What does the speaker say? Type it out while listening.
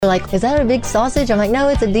like, is that a big sausage? I'm like, no,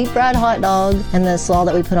 it's a deep fried hot dog. And the slaw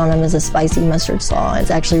that we put on them is a spicy mustard slaw.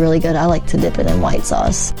 It's actually really good. I like to dip it in white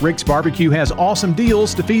sauce. Rick's Barbecue has awesome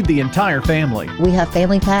deals to feed the entire family. We have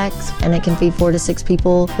family packs, and it can feed 4 to 6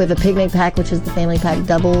 people. We have a picnic pack, which is the family pack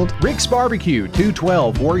doubled. Rick's Barbecue,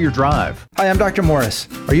 212 Warrior Drive. Hi, I'm Dr. Morris.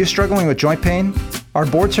 Are you struggling with joint pain? Our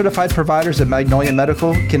board-certified providers at Magnolia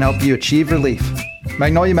Medical can help you achieve relief.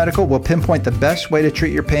 Magnolia Medical will pinpoint the best way to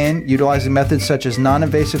treat your pain utilizing methods such as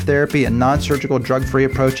non-invasive therapy and non-surgical drug-free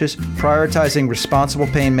approaches, prioritizing responsible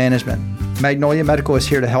pain management. Magnolia Medical is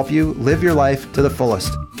here to help you live your life to the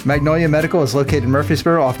fullest. Magnolia Medical is located in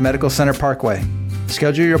Murfreesboro off Medical Center Parkway.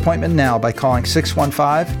 Schedule your appointment now by calling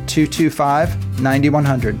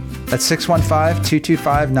 615-225-9100. That's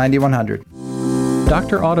 615-225-9100.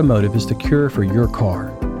 Dr. Automotive is the cure for your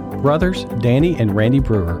car. Brothers Danny and Randy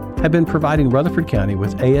Brewer have been providing Rutherford County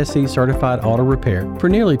with ASE certified auto repair for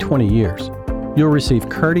nearly 20 years. You'll receive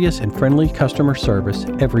courteous and friendly customer service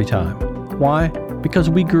every time. Why? Because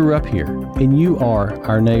we grew up here and you are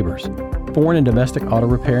our neighbors. Foreign and domestic auto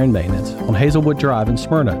repair and maintenance on Hazelwood Drive in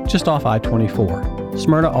Smyrna, just off I-24.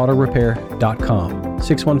 SmyrnaAutorepair.com,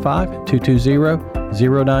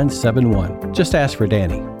 615-220-0971. Just ask for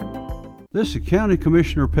Danny. This is County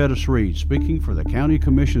Commissioner Pettis Reed speaking for the County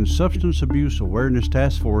Commission's Substance Abuse Awareness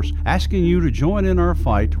Task Force, asking you to join in our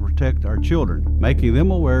fight to protect our children, making them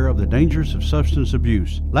aware of the dangers of substance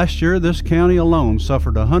abuse. Last year, this county alone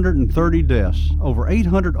suffered 130 deaths, over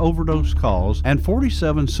 800 overdose calls, and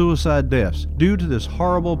 47 suicide deaths due to this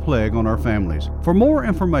horrible plague on our families. For more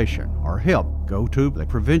information or help, go to the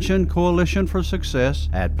Prevention Coalition for Success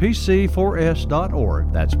at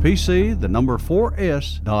pc4s.org. That's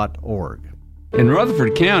pc4s.org. In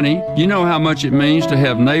Rutherford County, you know how much it means to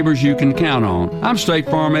have neighbors you can count on. I'm State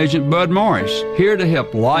Farm Agent Bud Morris, here to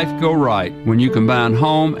help life go right when you combine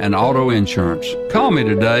home and auto insurance. Call me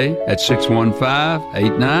today at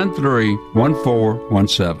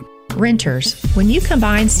 615-893-1417. Renters. When you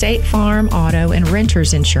combine State Farm, auto, and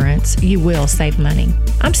renters insurance, you will save money.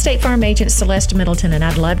 I'm State Farm Agent Celeste Middleton, and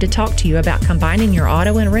I'd love to talk to you about combining your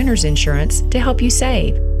auto and renters insurance to help you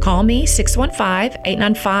save. Call me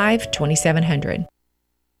 615-895-2700.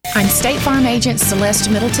 I'm State Farm Agent Celeste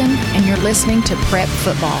Middleton, and you're listening to Prep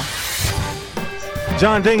Football.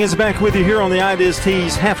 John Ding is back with you here on the Ideas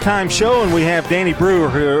Tees halftime show, and we have Danny Brewer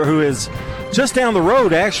who is just down the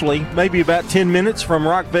road, actually, maybe about 10 minutes from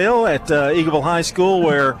Rockville at Eagleville High School,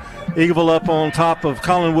 where Eagleville up on top of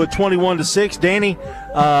Collinwood 21-6. Danny,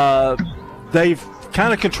 they've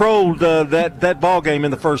kind of controlled that ball game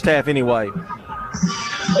in the first half anyway.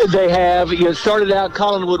 They have. You know, started out,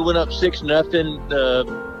 Collinwood went up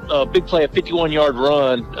 6-0. A big play, a 51-yard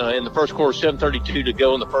run in the first quarter, 7:32 to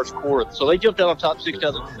go in the first quarter. So they jumped out on top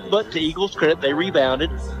 6-0. But to Eagles' credit, they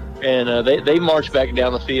rebounded, and they marched back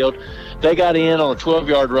down the field. They got in on a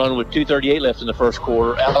 12-yard run with 2:38 left in the first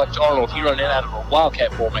quarter. Alex Arnold, he ran in out of a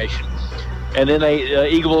Wildcat formation. And then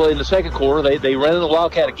Eagleville in the second quarter, they ran in the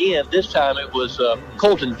Wildcat again. This time it was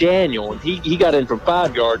Colton Daniel, and he got in from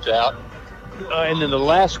 5 yards out. And then the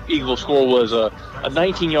last Eagleville score was a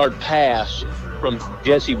 19-yard pass from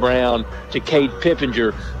Jesse Brown to Cade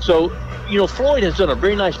Pippinger. So, you know, Floyd has done a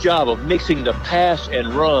very nice job of mixing the pass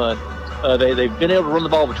and run. They've been able to run the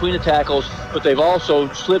ball between the tackles, but they've also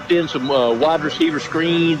slipped in some wide receiver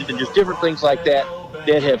screens and just different things like that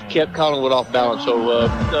have kept Collinwood off balance. So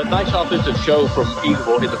a nice offensive show from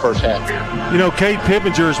Eagleville in the first half here. You know, Cade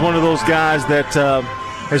Pippinger is one of those guys that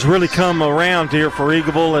has really come around here for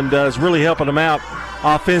Eagleville and is really helping them out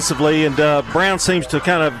offensively. And Brown seems to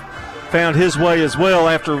kind of found his way as well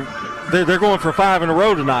after they're going for 5 in a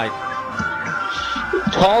row tonight.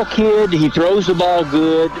 Tall kid, he throws the ball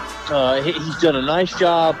good. He's done a nice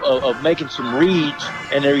job of making some reads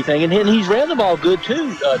and everything. And he's ran the ball good,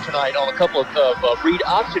 too, tonight on a couple of read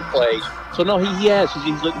option plays. So, no, he has.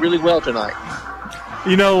 He's looked really well tonight.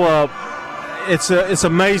 You know, it's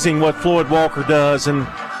amazing what Floyd Walker does. And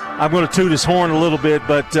I'm going to toot his horn a little bit,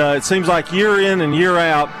 but it seems like year in and year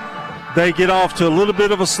out, they get off to a little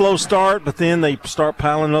bit of a slow start, but then they start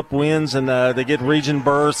piling up wins and they get region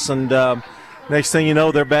bursts. And next thing you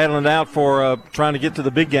know, they're battling out for trying to get to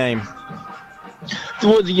the big game.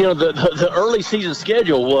 Well, you know, the early season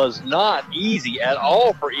schedule was not easy at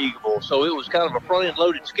all for Eagleville, so it was kind of a front-end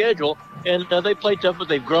loaded schedule, and they played tough, but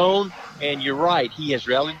they've grown. And you're right, he has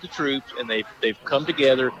rallied the troops, and they've come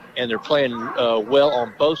together, and they're playing well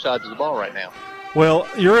on both sides of the ball right now. Well,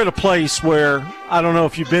 you're at a place where, I don't know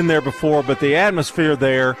if you've been there before, but the atmosphere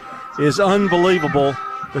there is unbelievable.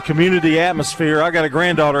 the community atmosphere. I got a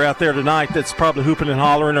granddaughter out there tonight that's probably hooping and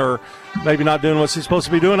hollering, or maybe not doing what she's supposed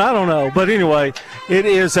to be doing. I don't know. But anyway, it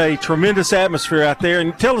is a tremendous atmosphere out there.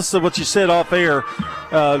 And tell us what you said off air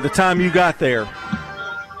the time you got there.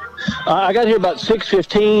 I got here about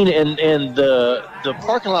 6:15, and the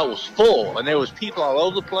parking lot was full, and there was people all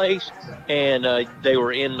over the place, and they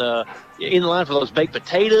were in line for those baked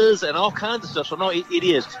potatoes and all kinds of stuff. So, no, it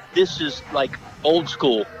is. This is like old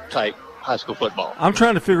school type high school football. I'm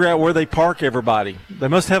trying to figure out where they park everybody. They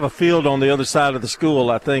must have a field on the other side of the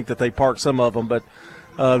school, I think, that they park some of them, but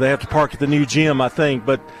they have to park at the new gym, I think.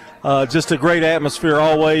 But just a great atmosphere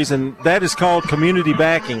always, and that is called community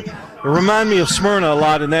backing. It reminds me of Smyrna a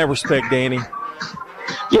lot in that respect, Danny.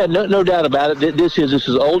 Yeah, no doubt about it. This is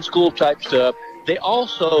old school type stuff. They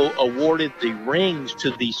also awarded the rings to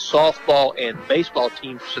the softball and baseball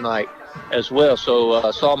teams tonight as well. So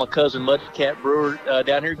I saw my cousin Mudcat Brewer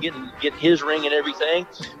down here getting his ring and everything.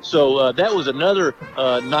 So that was another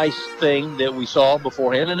nice thing that we saw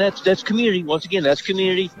beforehand, and that's community. Once again, that's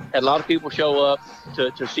community. Had a lot of people show up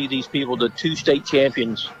to see these people, the 2 state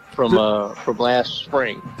champions from last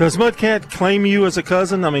spring. Does Mudcat claim you as a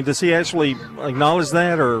cousin? I mean, does he actually acknowledge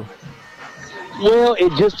that, or? Well,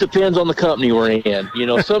 it just depends on the company we're in. You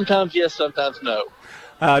know, sometimes yes, sometimes no.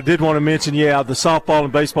 I did want to mention, the softball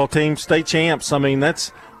and baseball teams, state champs. I mean,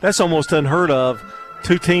 that's almost unheard of.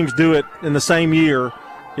 2 teams do it in the same year,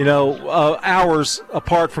 hours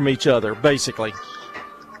apart from each other, basically.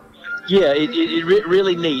 Yeah, it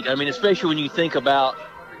really neat. I mean, especially when you think about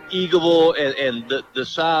Eagleville and the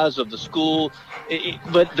size of the school,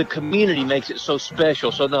 but the community makes it so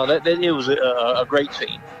special. So, no, that it was a great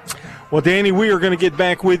scene. Well, Danny, we are going to get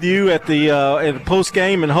back with you at the post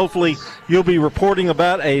game, and hopefully you'll be reporting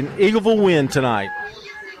about an Eagleville win tonight.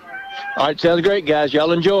 All right, sounds great, guys.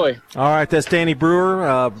 Y'all enjoy. All right, that's Danny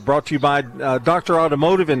Brewer, brought to you by Dr.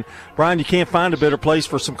 Automotive. And, Brian, you can't find a better place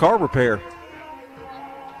for some car repair.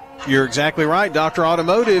 You're exactly right. Dr.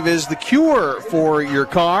 Automotive is the cure for your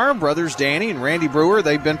car. Brothers Danny and Randy Brewer,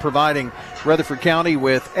 they've been providing Rutherford County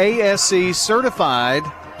with ASC certified,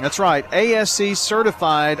 that's right, ASC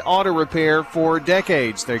certified auto repair for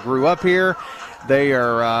decades. They grew up here. They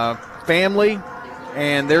are family,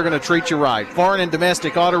 and they're going to treat you right. Foreign and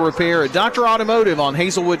domestic auto repair at Dr. Automotive on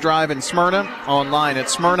Hazelwood Drive in Smyrna, online at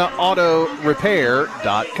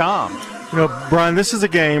smyrnaautorepair.com. Brian, this is a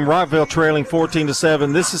game, Rockville trailing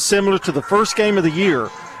 14-7. This is similar to the first game of the year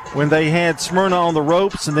when they had Smyrna on the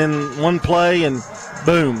ropes, and then one play and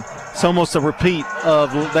boom. It's almost a repeat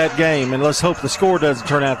of that game, and let's hope the score doesn't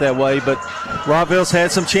turn out that way. But Rockville's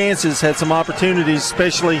had some chances, had some opportunities,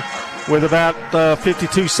 especially with about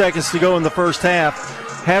 52 seconds to go in the first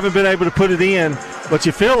half. Haven't been able to put it in, but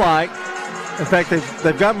you feel like, in fact,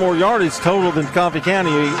 they've got more yardage total than Coffee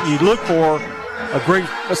County. You look for a great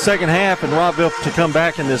second half and Rockville to come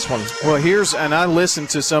back in this one. Well, and I listened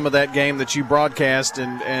to some of that game that you broadcast,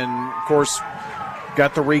 and of course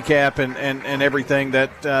got the recap and everything,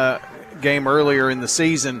 that game earlier in the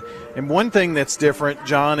season. And one thing that's different,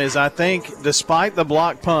 John, is I think despite the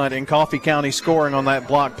block punt and Coffee County scoring on that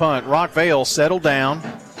block punt, Rockville settled down,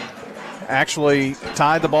 actually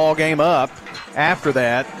tied the ball game up after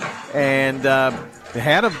that, and they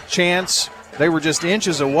had a chance. They were just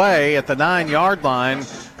inches away at the 9-yard line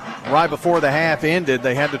right before the half ended.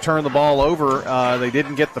 They had to turn the ball over. They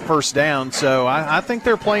didn't get the first down. So I think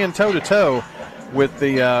they're playing toe-to-toe with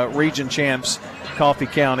the region champs, Coffee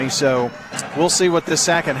County. So we'll see what this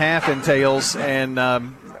second half entails, and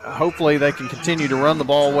hopefully they can continue to run the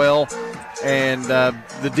ball well. And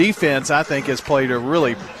the defense, I think, has played a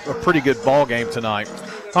pretty good ball game tonight.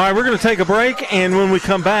 All right, we're going to take a break, and when we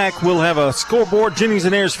come back, we'll have a scoreboard, Jennings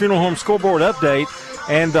and Ayers Funeral Home scoreboard update,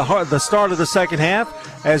 and the start of the second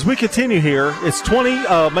half. As we continue here, it's 20,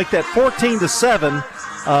 make that 14-7,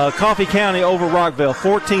 Coffee County over Rockville,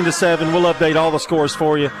 14-7. We'll update all the scores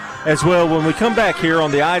for you as well when we come back here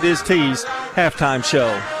on the IDIS Tees halftime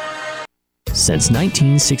show. Since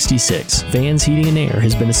 1966, Vans Heating and Air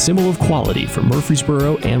has been a symbol of quality for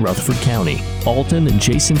Murfreesboro and Rutherford County. Alton and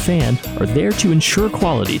Jason Fan are there to ensure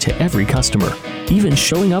quality to every customer, even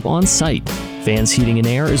showing up on site. Vans Heating and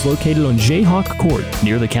Air is located on Jayhawk Court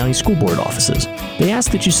near the county school board offices. They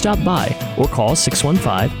ask that you stop by or call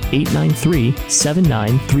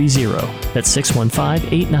 615-893-7930. That's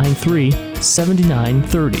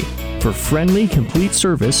 615-893-7930. For friendly, complete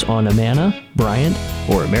service on Amana, Bryant,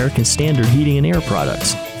 or American Standard Heating and Air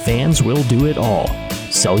products, Vans will do it all.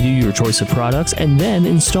 Sell you your choice of products and then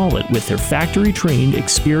install it with their factory-trained,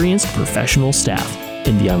 experienced professional staff.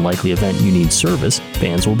 In the unlikely event you need service,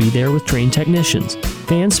 Vans will be there with trained technicians.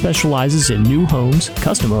 Vans specializes in new homes,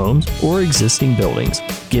 custom homes, or existing buildings.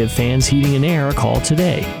 Give Fans Heating and Air a call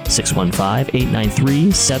today,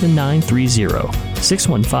 615-893-7930,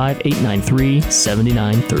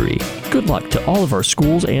 615-893-7930. Good luck to all of our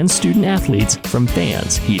schools and student athletes from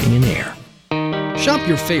Fans Heating and Air. Shop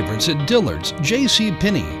your favorites at Dillard's, J.C.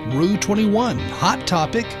 Penney, Rue 21, Hot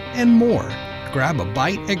Topic, and more. Grab a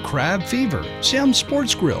bite at Crab Fever, Sam's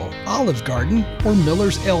Sports Grill, Olive Garden, or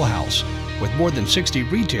Miller's Ale House. With more than 60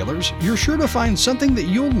 retailers, you're sure to find something that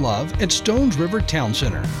you'll love at Stones River Town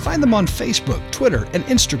Center. Find them on Facebook, Twitter, and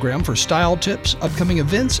Instagram for style tips, upcoming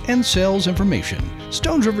events, and sales information.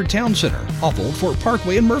 Stones River Town Center, off Old Fort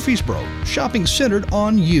Parkway in Murfreesboro. Shopping centered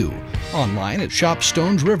on you. Online at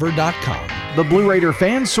shopstonesriver.com. The Blue Raider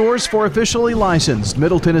fan source for officially licensed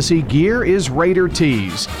Middle Tennessee gear is Raider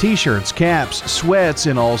Tees. T-shirts, caps, sweats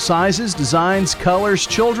in all sizes, designs, colors,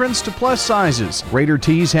 children's to plus sizes. Raider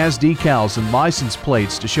Tees has decals and license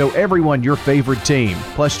plates to show everyone your favorite team.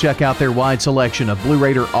 Plus, check out their wide selection of Blue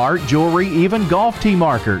Raider art, jewelry, even golf tee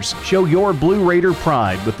markers. Show your Blue Raider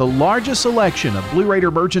pride with the largest selection of Blue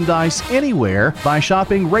Raider merchandise anywhere by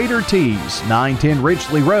shopping Raider Tees, 910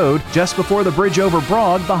 Ridgely Road, just before the bridge over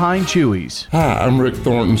Broad behind Chewy's. Hi, I'm Rick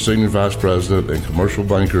Thornton, Senior Vice President and Commercial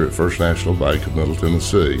Banker at First National Bank of Middle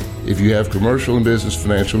Tennessee. If you have commercial and business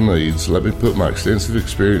financial needs, let me put my extensive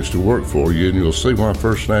experience to work for you, and you'll see why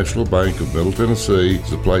First National Bank of Middle Tennessee is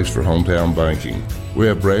the place for hometown banking. We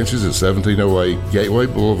have branches at 1708 Gateway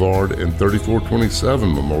Boulevard and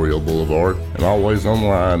 3427 Memorial Boulevard, and always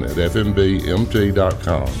online at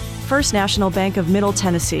fnbmt.com. First National Bank of Middle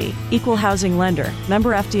Tennessee, Equal Housing Lender,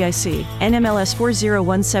 member FDIC, NMLS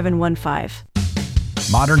 401715.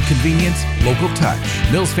 Modern convenience, local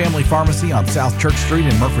touch. Mills Family Pharmacy on South Church Street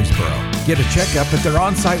in Murfreesboro. Get a checkup at their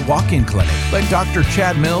on-site walk-in clinic. Let Dr.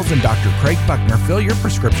 Chad Mills and Dr. Craig Buckner fill your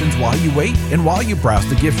prescriptions while you wait and while you browse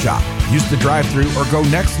the gift shop. Use the drive-thru or go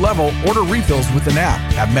next level, order refills with an app.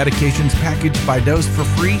 Have medications packaged by dose for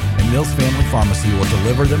free, and Mills Family Pharmacy will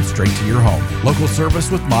deliver them straight to your home. Local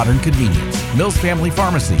service with modern convenience. Mills Family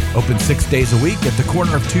Pharmacy, open 6 days a week at the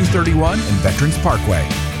corner of 231 and Veterans Parkway.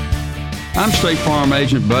 I'm State Farm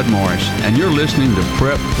Agent Bud Morris, and you're listening to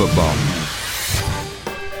Prep Football.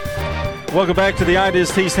 Welcome back to the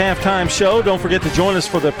Ideas Tees halftime show. Don't forget to join us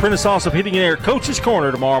for the Prentice Allsup Heating and Air Coaches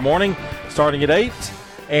Corner tomorrow morning, starting at 8.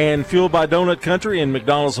 And fueled by Donut Country and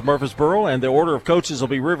McDonald's of Murfreesboro. And the order of coaches will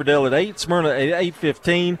be Riverdale at 8, Smyrna at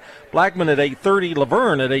 8:15, Blackman at 8:30,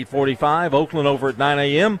 Laverne at 8:45, Oakland over at 9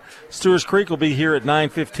 a.m. Stewart's Creek will be here at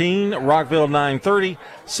 9:15, Rockville 9:30,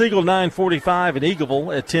 Siegel 9:45, and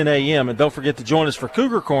Eagleville at 10 a.m. And don't forget to join us for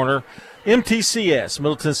Cougar Corner, MTCS,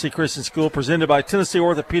 Middle Tennessee Christian School, presented by Tennessee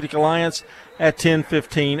Orthopedic Alliance at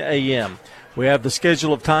 10:15 a.m. We have the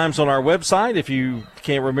schedule of times on our website. If you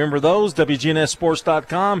can't remember those,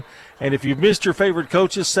 WGNSSports.com. And if you've missed your favorite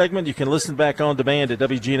coaches segment, you can listen back on demand at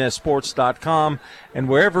WGNSSports.com and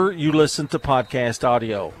wherever you listen to podcast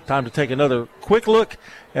audio. Time to take another quick look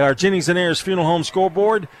at our Jennings & Ayers Funeral Home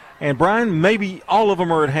scoreboard. And, Brian, maybe all of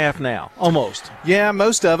them are at half now, almost. Yeah,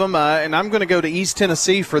 most of them. And I'm going to go to East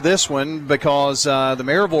Tennessee for this one because the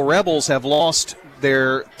Maryville Rebels have lost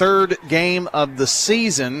their third game of the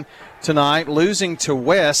season tonight, losing to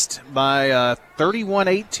West by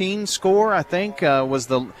 31-18 score, I think,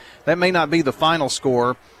 that may not be the final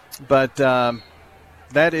score, but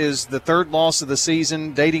that is the third loss of the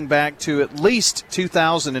season, dating back to at least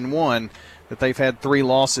 2001 that they've had 3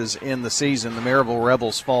 losses in the season. The Maryville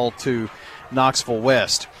Rebels fall to Knoxville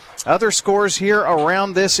West. Other scores here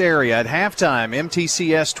around this area at halftime: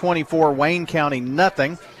 MTCS 24, Wayne County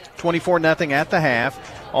nothing, 24-0 at the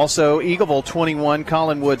half. Also, Eagleville 21,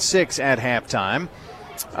 Collinwood 6 at halftime.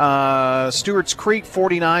 Stewart's Creek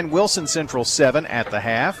 49, Wilson Central 7 at the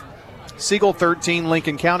half. Siegel 13,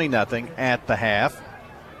 Lincoln County nothing at the half.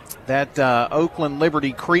 That Oakland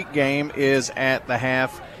Liberty Creek game is at the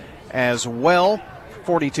half as well.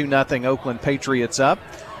 42-0 Oakland Patriots up.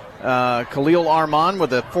 Khalil Armand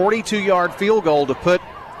with a 42-yard field goal to put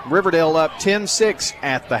Riverdale up 10-6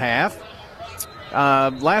 at the half.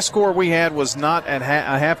 Last score we had was not at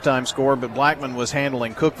a halftime score, but Blackman was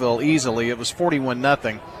handling Cookeville easily. It was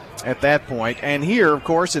 41-0 at that point. And here, of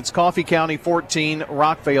course, it's Coffee County 14,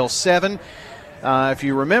 Rockvale 7. If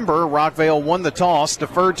you remember, Rockvale won the toss,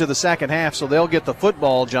 deferred to the second half, so they'll get the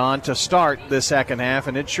football, John, to start this second half,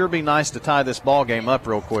 and it'd sure be nice to tie this ball game up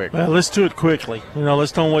real quick. Well, let's do it quickly.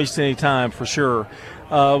 Let's don't waste any time for sure.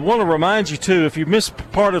 Want to remind you, too, if you missed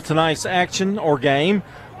part of tonight's action or game,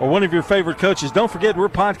 or one of your favorite coaches. Don't forget, we're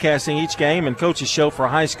podcasting each game and coaches show for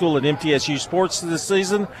high school at MTSU Sports this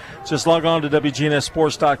season. Just log on to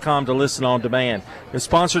WGNSSports.com to listen on demand. It's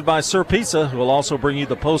sponsored by Sir Pizza, who will also bring you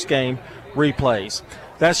the post-game replays.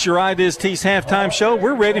 That's your Ideas Tees halftime show.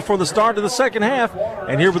 We're ready for the start of the second half.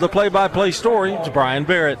 And here with the play-by-play story is Brian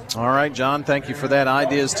Barrett. All right, John, thank you for that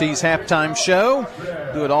Ideas Tees halftime show.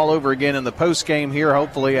 Do it all over again in the post-game here,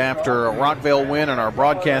 hopefully after a Rockville win in our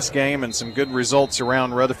broadcast game and some good results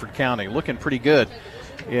around Rutherford County. Looking pretty good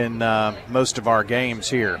in most of our games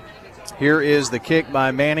here. Here is the kick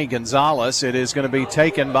by Manny Gonzalez. It is going to be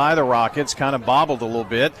taken by the Rockets, kind of bobbled a little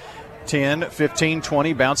bit. 10, 15,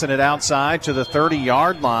 20, bouncing it outside to the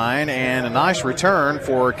 30-yard line, and a nice return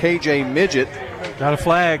for KJ Midget. Got a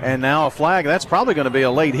flag. And now a flag. That's probably going to be a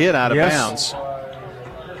late hit out of bounds.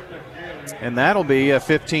 And that'll be a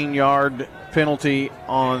 15-yard penalty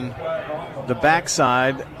on the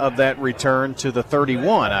backside of that return to the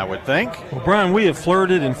 31, I would think. Well, Brian, we have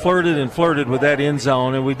flirted and flirted and flirted with that end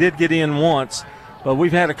zone, and we did get in once, but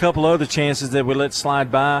we've had a couple other chances that we let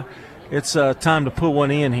slide by. It's time to put one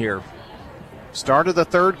in here. Start of the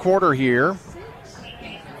third quarter here.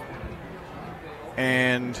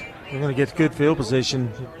 And we're going to get good field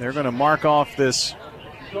position. They're going to mark off this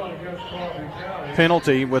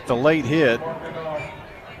penalty with the late hit.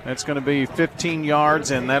 That's going to be 15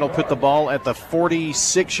 yards, and that'll put the ball at the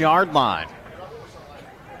 46-yard line.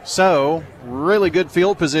 So, really good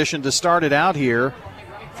field position to start it out here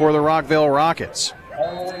for the Rockville Rockets.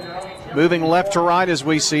 Moving left to right as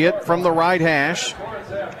we see it from the right hash.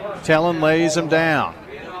 Tellon lays him down.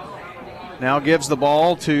 Now gives the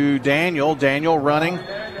ball to Daniel. Daniel running,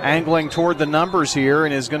 angling toward the numbers here,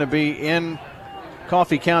 and is going to be in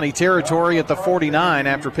Coffee County territory at the 49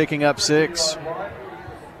 after picking up 6.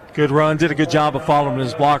 Good run. Did a good job of following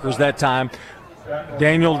his blockers that time.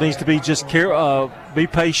 Daniel needs to be just be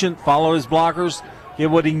patient, follow his blockers,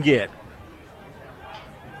 get what he can get.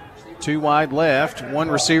 2 wide left, 1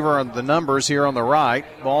 receiver on the numbers here on the right.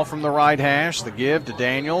 Ball from the right hash, the give to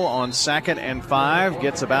Daniel on 2nd and 5.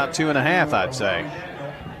 Gets about 2.5, I'd say.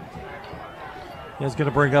 He's going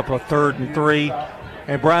to bring up a 3rd and 3.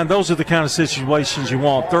 And, Brian, those are the kind of situations you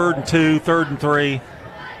want. 3rd and 2, 3rd and 3.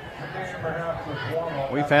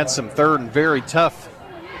 We've had some 3rd and very tough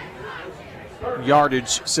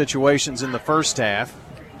yardage situations in the first half.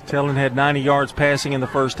 Tellon had 90 yards passing in the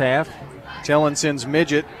first half. Tellon sends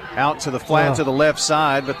Midget out to the flat to the left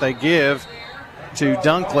side, but they give to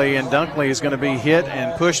Dunkley, and Dunkley is going to be hit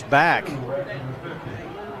and pushed back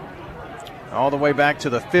all the way back to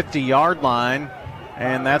the 50-yard line,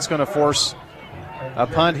 and that's going to force a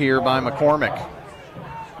punt here by McCormick.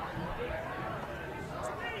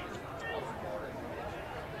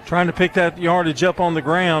 Trying to pick that yardage up on the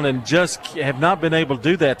ground and just have not been able to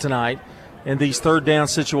do that tonight in these 3rd down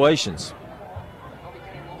situations.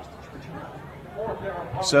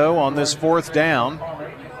 So on this 4th down,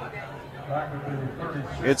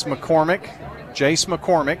 it's McCormick, Jace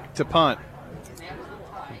McCormick to punt.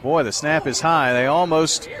 Boy, the snap is high. They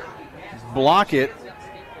almost block it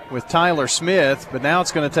with Tyler Smith, but now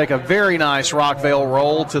it's going to take a very nice Rockville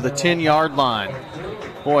roll to the 10-yard line.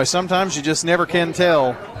 Boy, sometimes you just never can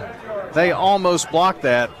tell. They almost blocked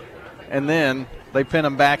that, and then they pin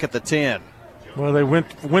them back at the 10. Well, they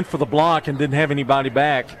went for the block and didn't have anybody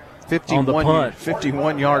back.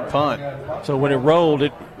 51-yard punt. So when it rolled,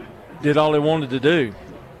 it did all it wanted to do.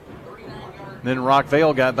 Then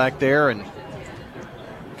Rockville got back there and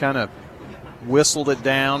kind of whistled it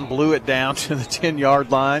down, blew it down to the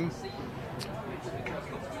 10-yard line.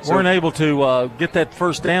 Weren't able to get that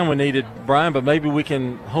first down we needed, Brian, but maybe we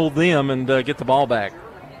can hold them and get the ball back.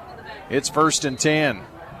 It's 1st and 10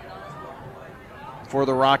 for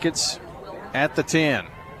the Rockets at the 10.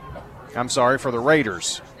 I'm sorry, for the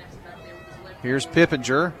Raiders. Here's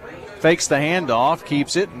Pippinger, fakes the handoff,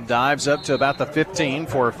 keeps it, and dives up to about the 15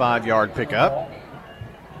 for a 5-yard pickup.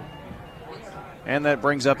 And that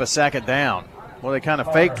brings up a 2nd down. Well, they kind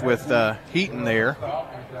of faked with Heaton there.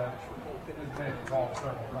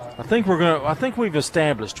 I think we've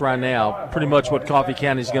established right now pretty much what Coffee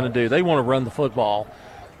County is going to do. They want to run the football,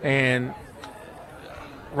 and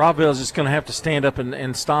Rockville is just going to have to stand up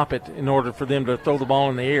and stop it in order for them to throw the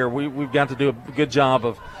ball in the air. We've got to do a good job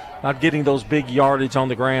of not getting those big yardage on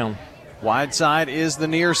the ground. Wide side is the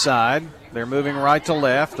near side. They're moving right to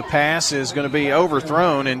left. The pass is going to be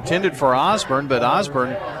overthrown, intended for Osborne, but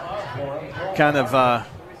Osborne kind of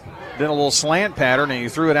did a little slant pattern, and he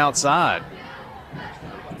threw it outside.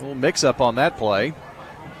 A little mix-up on that play.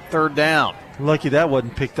 3rd down. Lucky that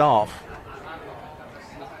wasn't picked off.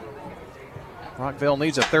 Rockville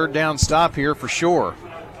needs a 3rd down stop here for sure.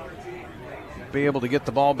 be able to get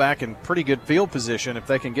the ball back in pretty good field position if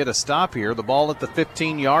they can get a stop here. The ball at the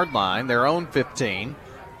 15-yard line, their own 15.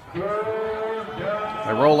 They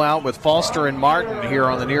roll out with Foster and Martin here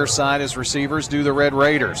on the near side as receivers do the Red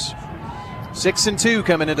Raiders. 6-2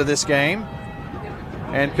 coming into this game.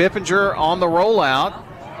 And Pippinger on the rollout.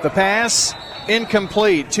 The pass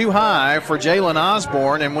incomplete, too high for Jalen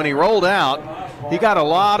Osborne, and when he rolled out, he got a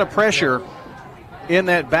lot of pressure in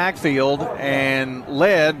that backfield and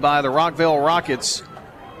led by the Rockville Rockets,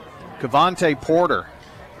 Cavante Porter.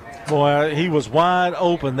 Boy, he was wide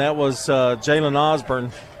open. That was Jalen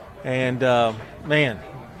Osborne, and man,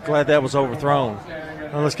 glad that was overthrown.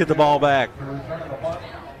 Now let's get the ball back.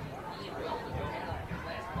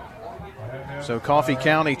 So Coffee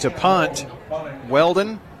County to punt.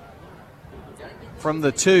 Weldon from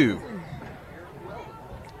the 2.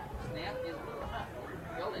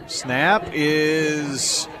 Snap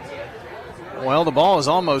is, well, the ball is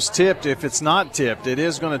almost tipped. If it's not tipped, it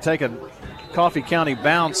is going to take a Coffee County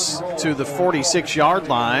bounce to the 46-yard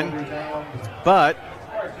line. But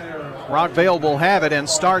Rockville will have it and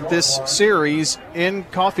start this series in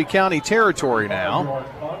Coffee County territory now.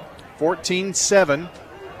 14-7,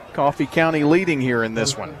 Coffee County leading here in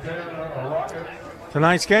this one.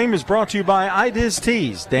 Tonight's game is brought to you by Ideas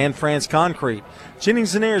Tees, Dan France Concrete,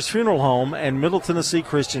 Jennings and Ayers Funeral Home, and Middle Tennessee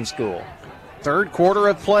Christian School. Third quarter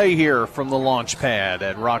of play here from the launch pad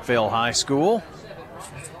at Rockville High School.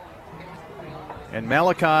 And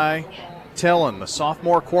Malachi Tellen, the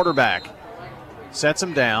sophomore quarterback, sets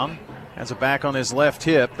him down, has a back on his left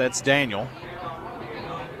hip. That's Daniel.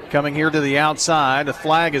 Coming here to the outside, a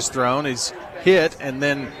flag is thrown. He's hit and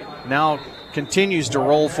then now continues to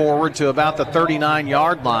roll forward to about the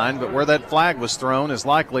 39-yard line, but where that flag was thrown is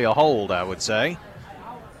likely a hold, I would say.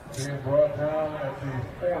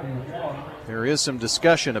 There is some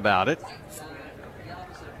discussion about it.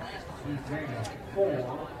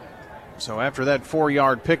 So after that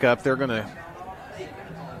 4-yard pickup, they're going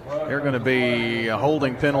to be a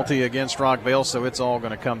holding penalty against Rockville, so it's all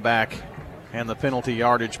going to come back and the penalty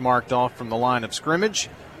yardage marked off from the line of scrimmage.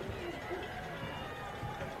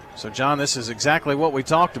 So, John, this is exactly what we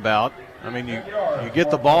talked about. I mean, you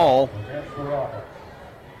get the ball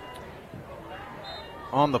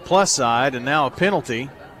on the plus side, and now a penalty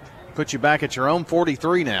puts you back at your own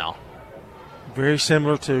 43 now. Very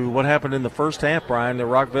similar to what happened in the first half, Brian. The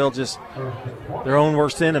Rockville just their own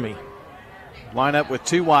worst enemy. Line up with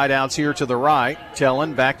 2 wideouts here to the right.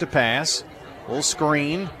 Tellen back to pass. Little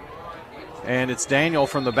screen. And it's Daniel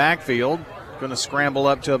from the backfield. Going to scramble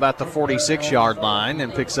up to about the 46-yard line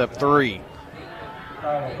and picks up 3.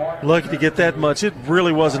 Lucky to get that much. It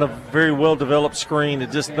really wasn't a very well-developed screen.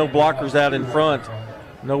 It just no blockers out in front.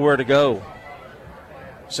 Nowhere to go.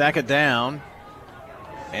 Second down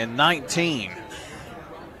and 19.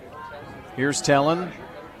 Here's Tellen.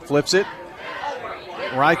 Flips it.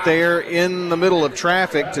 Right there in the middle of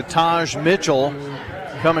traffic to Taj Mitchell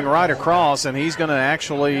coming right across, and he's going to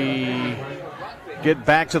actually get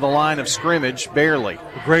back to the line of scrimmage, barely.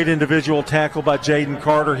 A great individual tackle by Jaden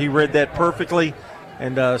Carter. He read that perfectly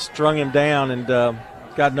and strung him down and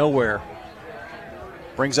got nowhere.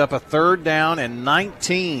 Brings up a 3rd down and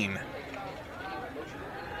 19.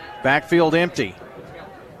 Backfield empty.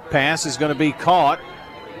 Pass is going to be caught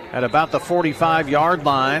at about the 45-yard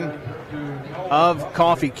line of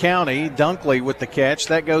Coffee County. Dunkley with the catch.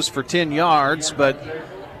 That goes for 10 yards, but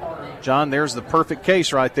John, there's the perfect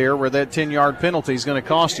case right there where that 10-yard penalty is going to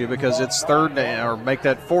cost you because it's 3rd down, or make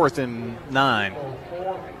that 4th and 9.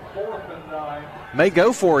 May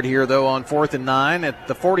go for it here, though, on 4th and 9 at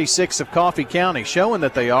the 46 of Coffee County, showing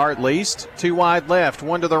that they are at least. 2 wide left,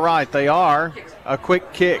 1 to the right. They are. A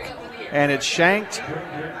quick kick, and it's shanked.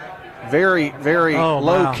 Very, very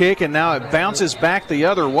low kick, and now it bounces back the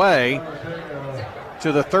other way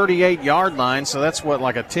to the 38-yard line. So that's what,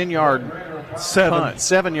 like a 10-yard punt,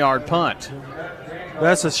 7-yard punt.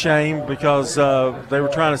 That's a shame because they were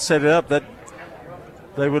trying to set it up. That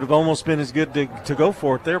they would have almost been as good to go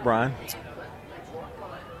for it there, Brian.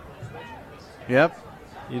 Yep.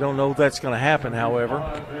 You don't know if that's going to happen,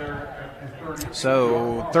 however.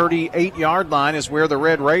 So 38-yard line is where the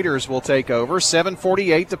Red Raiders will take over.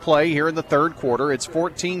 7:48 to play here in the 3rd quarter. It's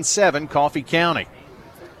 14-7 Coffee County.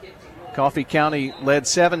 Coffee County led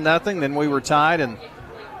 7-0, then we were tied, and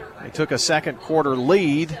they took a 2nd quarter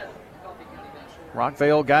lead.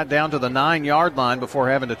 Rockville got down to the 9-yard line before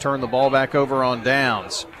having to turn the ball back over on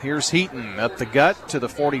downs. Here's Heaton up the gut to the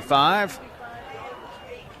 45.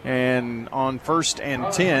 And on 1st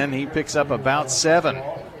and 10, he picks up about 7.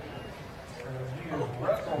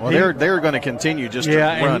 Well, they're going to continue just to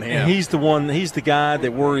run him. And he's the guy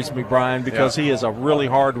that worries me, Brian, because he is a really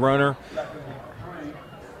hard runner.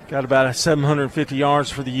 Got about 750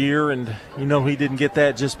 yards for the year, and he didn't get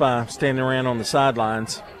that just by standing around on the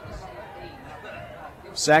sidelines.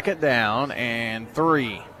 2nd down and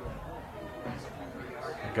 3.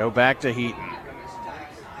 Go back to Heaton.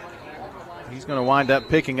 He's going to wind up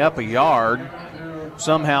picking up a yard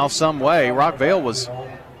somehow, some way. Rockvale was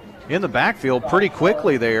in the backfield pretty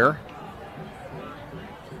quickly there.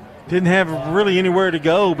 Didn't have really anywhere to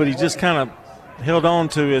go, but he just kind of held on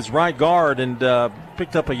to his right guard and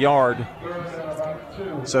picked up a yard.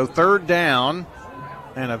 So 3rd down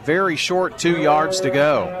and a very short 2 yards to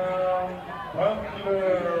go.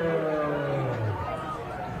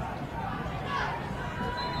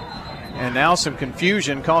 And now some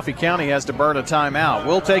confusion. Coffee County has to burn a timeout.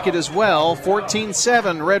 We'll take it as well.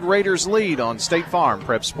 14-7 Red Raiders lead on State Farm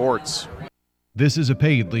Prep Sports. This is a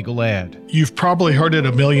paid legal ad. You've probably heard it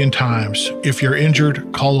a million times. If you're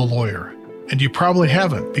injured, call a lawyer. And you probably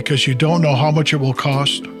haven't because you don't know how much it will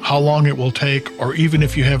cost, how long it will take, or even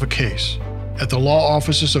if you have a case. At the law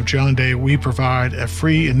offices of John Day, we provide a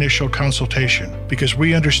free initial consultation because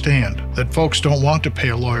we understand that folks don't want to pay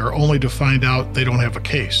a lawyer only to find out they don't have a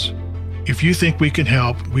case. If you think we can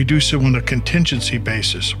help, we do so on a contingency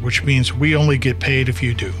basis, which means we only get paid if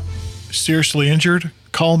you do. Seriously injured?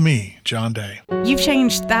 Call me, John Day. You've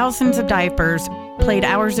changed thousands of diapers, played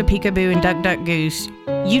hours of peekaboo and duck, duck, goose.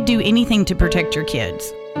 You'd do anything to protect your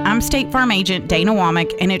kids. I'm State Farm agent Dana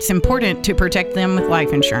Womack, and it's important to protect them with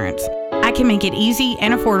life insurance. I can make it easy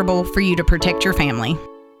and affordable for you to protect your family.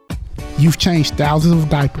 You've changed thousands of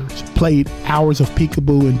diapers, played hours of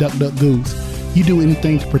peekaboo and duck, duck, goose. You do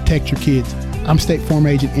anything to protect your kids. I'm State Farm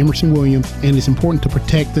agent Emerson Williams, and it's important to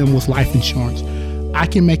protect them with life insurance. I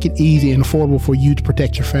can make it easy and affordable for you to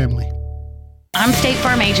protect your family. I'm State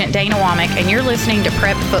Farm agent Dana Womack, and you're listening to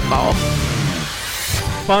Prep Football.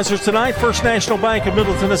 Sponsors tonight, First National Bank of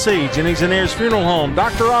Middle Tennessee, Jennings & Ayers Funeral Home,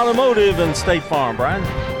 Dr. Automotive, and State Farm. Brian?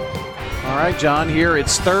 All right, John, here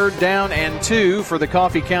it's 3rd down and 2 for the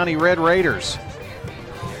Coffee County Red Raiders.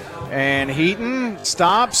 And Heaton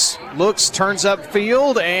stops, looks, turns up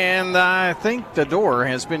field, and I think the door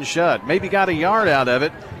has been shut. Maybe got a yard out of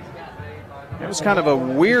it. It was kind of a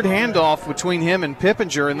weird handoff between him and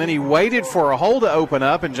Pippinger, and then he waited for a hole to open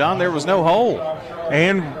up, and, John, there was no hole.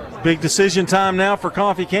 And big decision time now for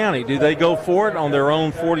Coffee County. Do they go for it on their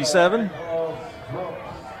own 47?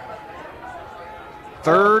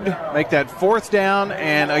 3rd, make that 4th down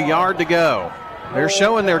and a yard to go. They're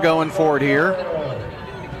showing they're going for it here.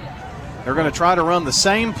 They're going to try to run the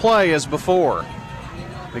same play as before.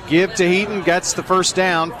 The give to Heaton gets the first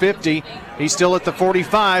down, 50. He's still at the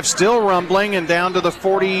 45, still rumbling, and down to the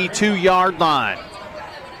 42-yard line.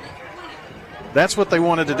 That's what they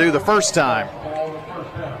wanted to do the first time,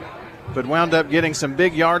 but wound up getting some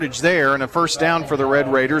big yardage there, and a first down for the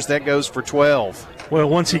Red Raiders. That goes for 12. Well,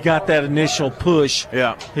 once he got that initial push,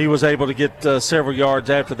 yeah, he was able to get several yards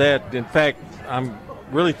after that. In fact, I'm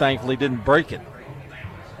really thankful he didn't break it.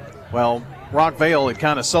 Well, Rockvale had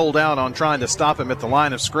kind of sold out on trying to stop him at the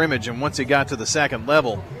line of scrimmage, and once he got to the second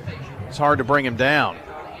level, it's hard to bring him down.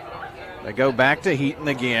 They go back to Heaton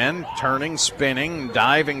again, turning, spinning,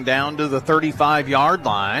 diving down to the 35-yard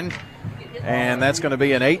line, and that's going to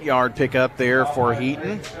be an 8-yard pickup there for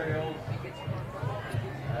Heaton.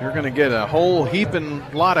 You're going to get a whole heaping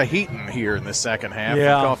lot of Heaton here in the second half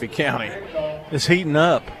for Coffee County. It's heating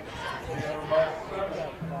up.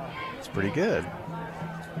 It's pretty good.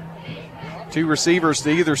 2 receivers to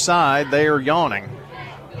either side. They are yawning.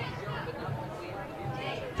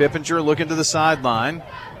 Pippinger looking to the sideline.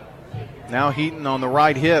 Now Heaton on the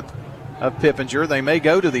right hip of Pippinger. They may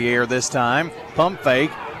go to the air this time. Pump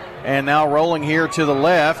fake. And now rolling here to the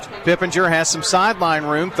left. Pippinger has some sideline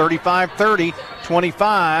room. 35-30,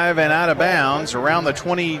 25, and out of bounds around the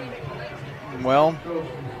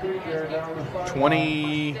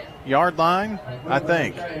 20-yard line, I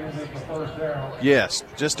think. Yes,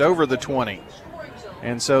 just over the 20.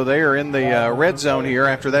 And so they are in the red zone here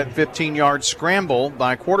after that 15-yard scramble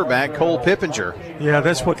by quarterback Cole Pippinger. Yeah,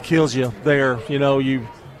 that's what kills you there. You know, you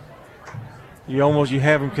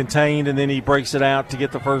have him contained, and then he breaks it out to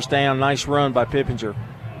get the first down. Nice run by Pippinger.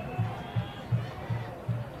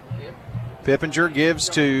 Pippinger gives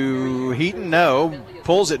to Heaton,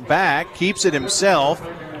 pulls it back, keeps it himself,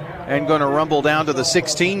 and going to rumble down to the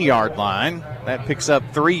 16-yard line. That picks up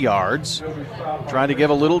 3 yards. Trying to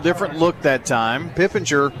give a little different look that time.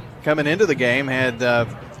 Pippinger, coming into the game, had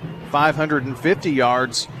 550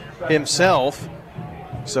 yards himself,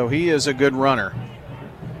 so he is a good runner.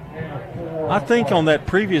 I think on that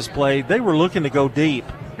previous play, they were looking to go deep.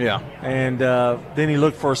 Yeah. And then he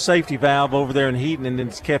looked for a safety valve over there in Heaton and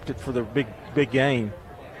then kept it for the big gain.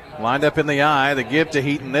 Lined up in the eye, the give to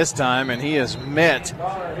Heaton this time, and he is met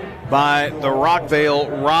by the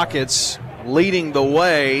Rockvale Rockets leading the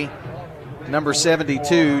way. Number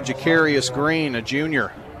 72, Jacarius Green, a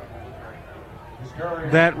junior.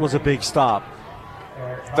 That was a big stop.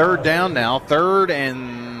 Third down now, third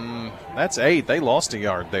and that's 8. They lost a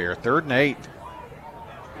yard there, 3rd and 8.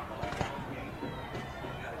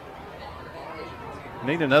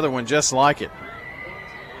 Need another one just like it.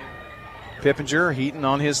 Pippinger, Heaton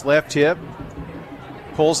on his left hip,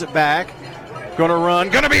 pulls it back, gonna run,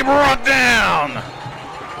 gonna be brought down.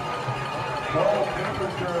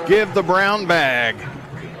 Give the brown bag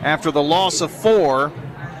after the loss of 4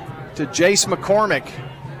 to Jace McCormick.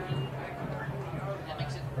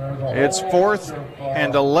 It's 4th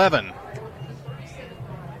and 11.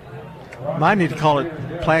 Might need to call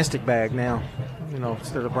it plastic bag now,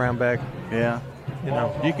 instead of brown bag. Yeah.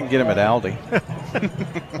 You can get them at Aldi.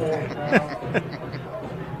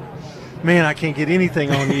 Man, I can't get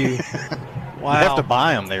anything on you. Wow. You have to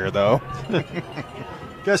buy them there, though. You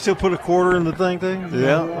guys still put a quarter in the thing?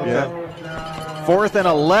 Yeah. Okay. Yeah. 4th and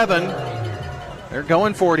 11. They're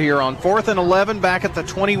going for it here on 4th and 11 back at the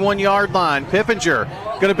 21-yard line. Pippinger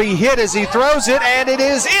going to be hit as he throws it, and it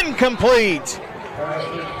is incomplete.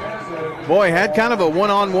 Boy, had kind of a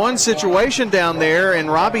one-on-one situation down there,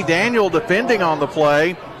 and Robbie Daniel defending on the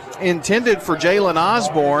play, intended for Jalen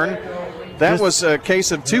Osborne. That was a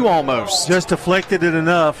case of 2 almost. Just deflected it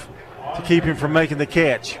enough to keep him from making the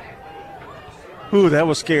catch. Ooh, that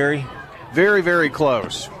was scary. Very, very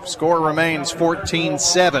close. Score remains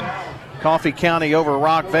 14-7. Coffee County over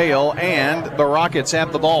Rockvale, and the Rockets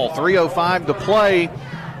have the ball. 3:05 to play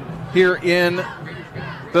here in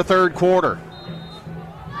the 3rd quarter.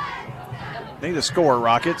 Need a score,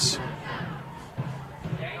 Rockets.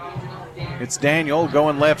 It's Daniel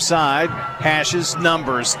going left side, hashes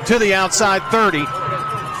numbers to the outside 30,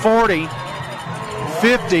 40,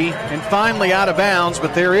 50, and finally out of bounds,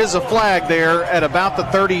 but there is a flag there at about the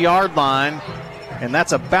 30-yard line, and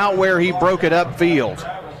that's about where he broke it upfield.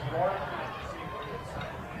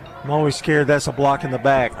 I'm always scared that's a block in the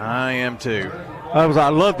back. I am too. I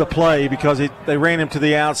love the play because they ran him to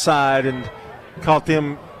the outside and caught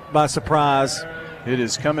them by surprise. It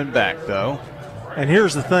is coming back, though. And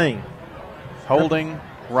here's the thing. Holding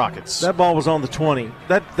Rockets. That ball was on the 20.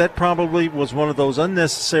 That probably was one of those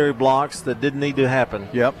unnecessary blocks that didn't need to happen.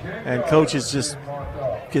 Yep. And coaches just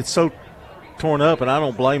get so torn up, and I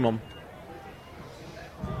don't blame them.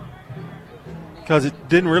 Because it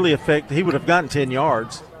didn't really affect – he would have gotten 10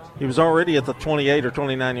 yards. He was already at the 28 or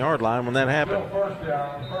 29-yard line when that happened.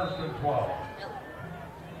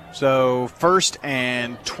 So 1st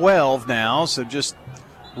and 12 now, so just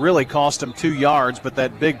really cost him 2 yards, but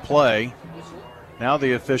that big play. Now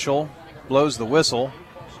the official blows the whistle.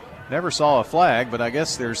 Never saw a flag, but I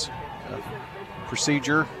guess there's a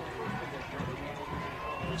procedure.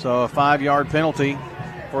 So a 5-yard penalty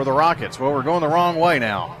for the Rockets. Well, we're going the wrong way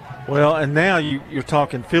now. Well, and now you're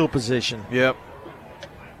talking field position. Yep.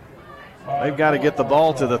 They've got to get the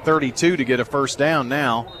ball to the 32 to get a first down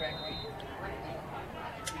now.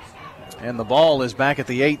 And the ball is back at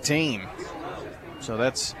the 18. So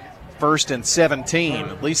that's 1st and 17.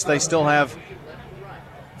 At least they still have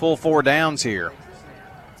full 4 downs here.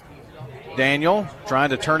 Daniel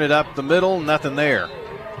trying to turn it up the middle, nothing there.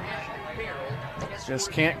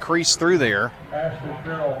 Just can't crease through there.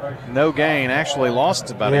 No gain. Actually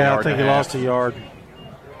lost about a yard. Yeah, I think he lost a yard.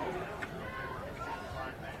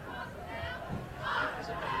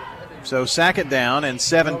 So 2nd down and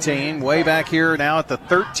 17, way back here now at the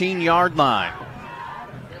 13-yard line.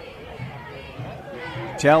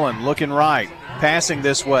 Tellen looking right, passing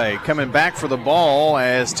this way, coming back for the ball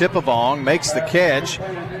as Tippavong makes the catch.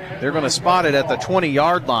 They're going to spot it at the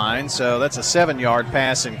 20-yard line, so that's a 7-yard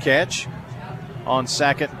pass and catch on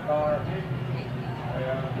 2nd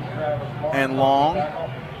and long.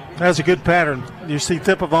 That's a good pattern. You see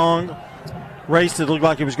Tippavong raced it, looked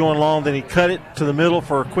like he was going long, then he cut it to the middle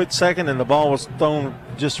for a quick second, and the ball was thrown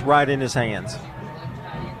just right in his hands.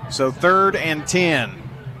 So 3rd and 10.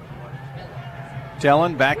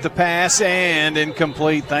 Tellen back to pass and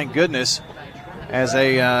incomplete, thank goodness, as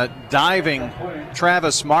a diving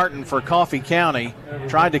Travis Martin for Coffee County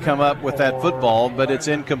tried to come up with that football, but it's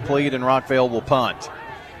incomplete and Rockvale will punt.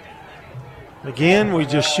 Again, we're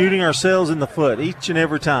just shooting ourselves in the foot each and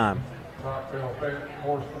every time.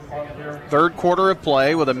 3rd quarter of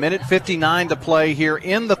play with 1:59 to play here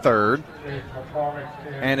in the 3rd.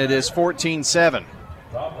 And it is 14-7.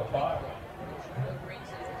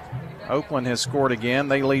 Oakland has scored again.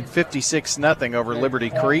 They lead 56-0 over Liberty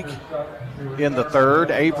Creek in the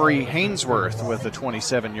 3rd. Avery Hainsworth with a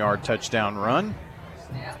 27-yard touchdown run.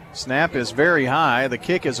 Snap is very high. The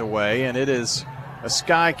kick is away, and it is a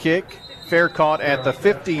sky kick. Fair caught at the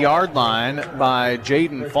 50-yard line by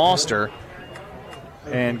Jaden Foster.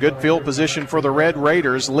 And good field position for the Red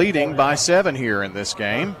Raiders, leading by 7 here in this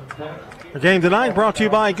game. The game tonight brought to you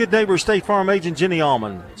by Good Neighbor State Farm agent Jenny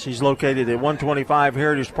Allman. She's located at 125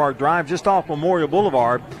 Heritage Park Drive, just off Memorial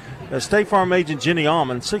Boulevard. State Farm agent Jenny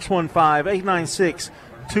Allman,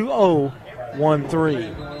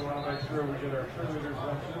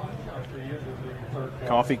 615-896-2013.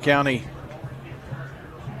 Coffee County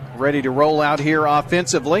ready to roll out here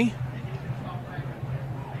offensively.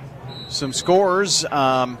 Some scores.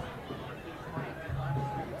 Haven't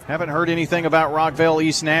heard anything about Rockvale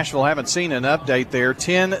East Nashville. Haven't seen an update there.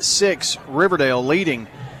 10-6 Riverdale leading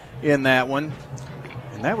in that one.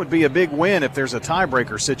 And that would be a big win if there's a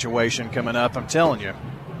tiebreaker situation coming up, I'm telling you.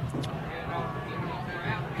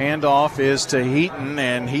 Handoff is to Heaton,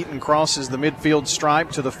 and Heaton crosses the midfield stripe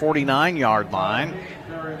to the 49-yard line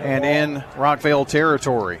and in Rockvale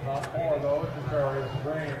territory.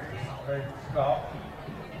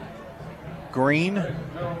 Green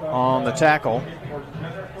on the tackle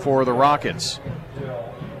for the Rockets.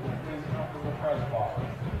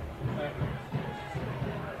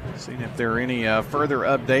 Seeing if there are any further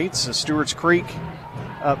updates. Stewart's Creek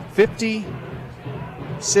up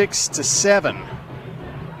 56-7.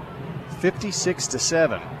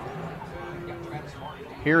 56-7.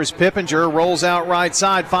 Here's Pippinger, rolls out right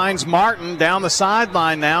side, finds Martin down the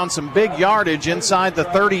sideline now, and some big yardage inside the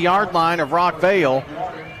 30-yard line of Rockvale.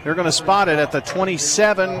 They're going to spot it at the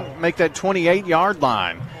 27, make that 28-yard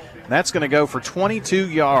line. That's going to go for 22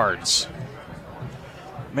 yards.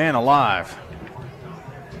 Man alive.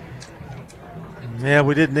 Yeah,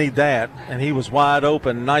 we didn't need that, and he was wide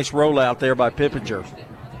open. Nice rollout there by Pippinger.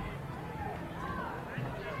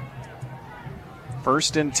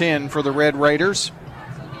 1st and 10 for the Red Raiders.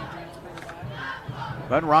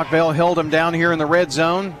 But Rockvale held them down here in the red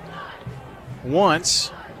zone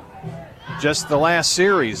once, just the last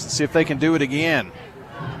series. Let's see if they can do it again.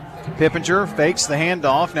 Pippinger fakes the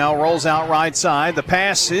handoff, now rolls out right side. The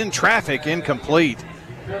pass in traffic, incomplete.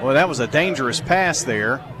 Well, that was a dangerous pass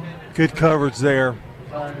there. Good coverage there.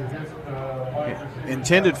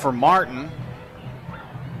 Intended for Martin.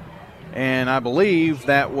 And I believe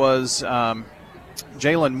that was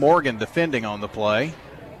Jalen Morgan defending on the play.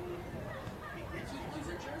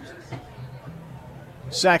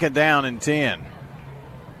 2nd down and 10. A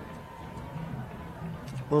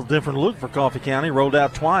little different look for Coffee County. Rolled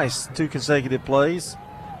out twice, 2 consecutive plays.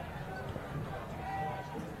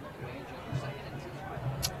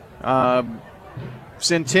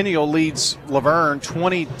 Centennial leads Laverne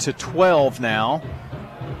 20-12 now.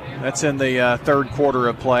 That's in the 3rd quarter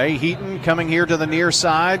of play. Heaton coming here to the near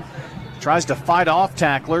side. Tries to fight off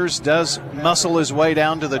tacklers. Does muscle his way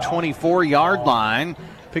down to the 24-yard line.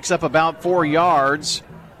 Picks up about 4 yards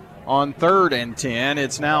on 3rd and 10.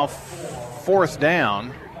 It's now 4th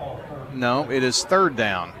down. No, it is 3rd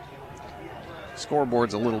down.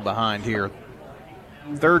 Scoreboard's a little behind here.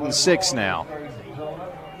 3rd and 6 now.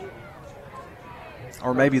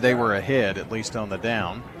 Or maybe they were ahead, at least on the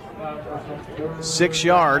down. 6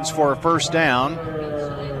 yards for a 1st down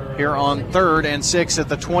here on 3rd and 6 at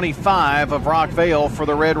the 25 of Rockvale for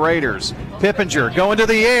the Red Raiders. Pippinger going to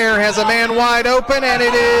the air, has a man wide open, and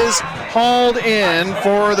it is hauled in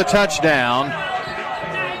for the touchdown.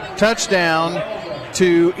 Touchdown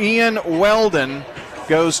to Ian Weldon,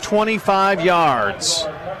 goes 25 yards.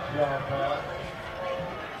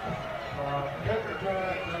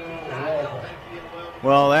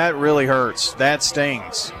 Well, that really hurts. That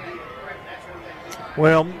stings.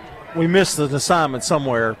 Well, we missed the assignment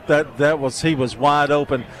somewhere. He was wide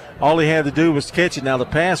open. All he had to do was catch it. Now the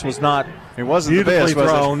pass was not beautifully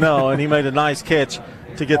thrown, was it? No, and he made a nice catch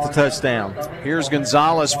to get the touchdown. Here's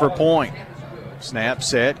Gonzalez for point. Snap,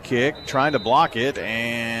 set, kick, trying to block it,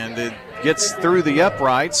 and it gets through the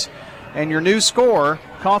uprights. And your new score,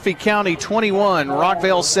 Coffee County 21,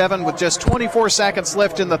 Rockvale 7, with just 24 seconds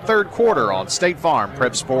left in the 3rd quarter on State Farm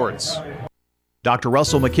Prep Sports. Dr.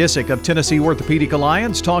 Russell McKissick of Tennessee Orthopedic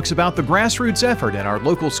Alliance talks about the grassroots effort in our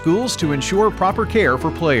local schools to ensure proper care for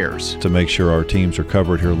players. To make sure our teams are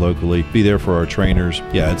covered here locally, be there for our trainers.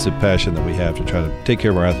 Yeah, it's a passion that we have to try to take care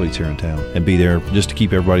of our athletes here in town and be there just to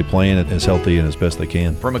keep everybody playing as healthy and as best they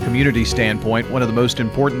can. From a community standpoint, one of the most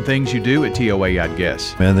important things you do at TOA, I'd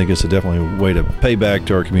guess. I think it's definitely a way to pay back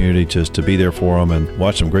to our community, just to be there for them and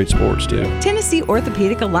watch some great sports too. Tennessee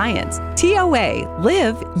Orthopedic Alliance, TOA,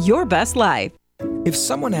 live your best life. If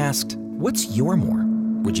someone asked, what's your more?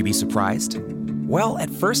 Would you be surprised? Well, at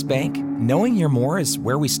First Bank, knowing your more is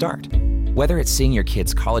where we start. Whether it's seeing your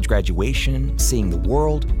kid's college graduation, seeing the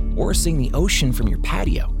world, or seeing the ocean from your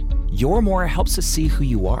patio, Your More helps us see who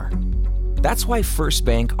you are. That's why First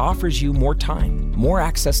Bank offers you more time, more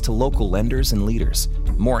access to local lenders and leaders,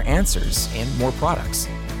 more answers, and more products.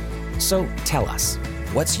 So tell us,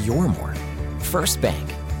 what's your more? First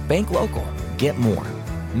Bank. Bank local. Get more.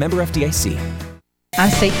 Member FDIC.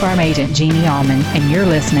 I'm State Farm Agent Jeannie Allman, and you're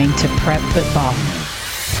listening to Prep Football.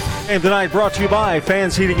 And tonight brought to you by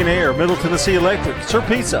Fans Heating and Air, Middle Tennessee Electric, Sir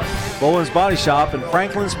Pizza, Bowen's Body Shop, and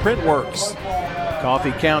Franklin's Print Works.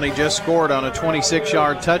 Coffee County just scored on a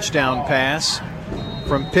 26-yard touchdown pass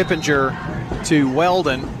from Pippinger to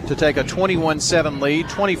Weldon to take a 21-7 lead.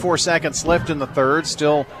 24 seconds left in the third.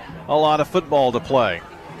 Still a lot of football to play.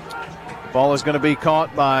 Ball is going to be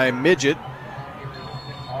caught by Midget,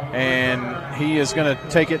 and he is going to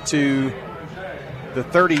take it to the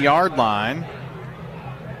 30-yard line,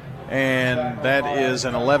 and that is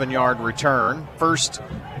an 11-yard return. 1st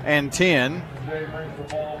and 10.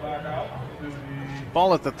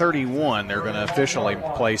 Ball at the 31, they're going to officially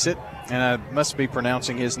place it, and I must be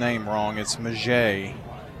pronouncing his name wrong. It's Maget.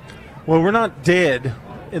 Well, we're not dead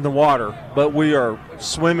in the water, but we are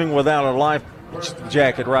swimming without a life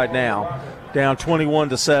jacket right now. Down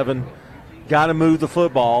 21-7. Got to move the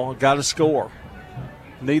football. Got to score.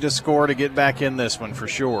 Need a score to get back in this one for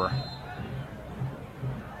sure.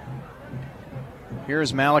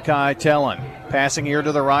 Here's Malachi Tellin. Passing here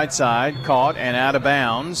to the right side. Caught and out of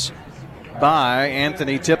bounds by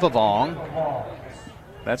Anthony Tippavong.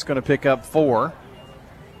 That's going to pick up 4.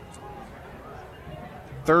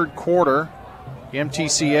 Third quarter,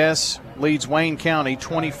 MTCS leads Wayne County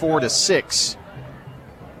 24-6.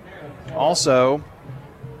 Also,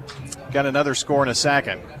 got another score in a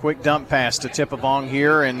second. Quick dump pass to Tippavong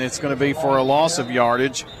here, and it's going to be for a loss of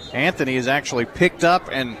yardage. Anthony is actually picked up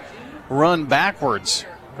and run backwards.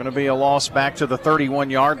 Going to be a loss back to the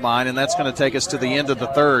 31-yard line, and that's going to take us to the end of the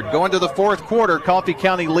third. Going to the fourth quarter, Coffee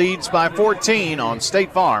County leads by 14 on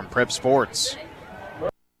State Farm Prep Sports.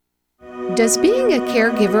 Does being a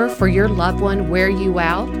caregiver for your loved one wear you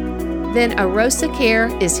out? Then Arosa Care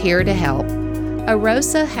is here to help.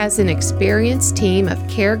 Arosa has an experienced team of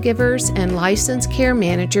caregivers and licensed care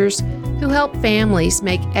managers who help families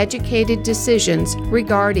make educated decisions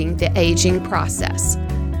regarding the aging process.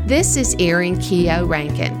 This is Erin Keogh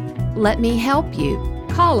Rankin. Let me help you.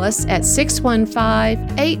 Call us at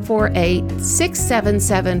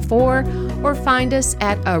 615-848-6774 or find us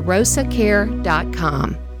at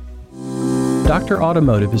arosacare.com. Dr.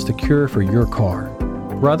 Automotive is the cure for your car.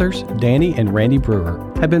 Brothers Danny and Randy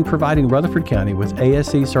Brewer have been providing Rutherford County with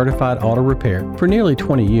ASE certified auto repair for nearly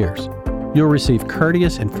 20 years. You'll receive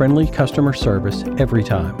courteous and friendly customer service every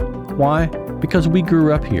time. Why? Because we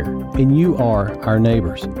grew up here and you are our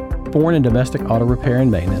neighbors. Foreign and domestic auto repair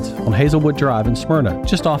and maintenance on Hazelwood Drive in Smyrna,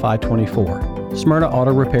 just off I-24.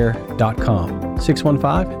 SmyrnaAutorepair.com,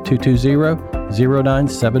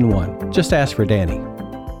 615-220-0971. Just ask for Danny.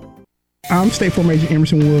 I'm State Farm Agent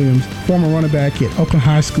Emerson Williams, former running back at Oakland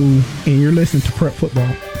High School, and you're listening to Prep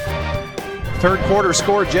Football. Third quarter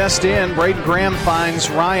score just in. Braden Graham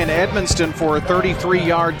finds Ryan Edmonston for a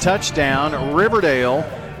 33-yard touchdown. Riverdale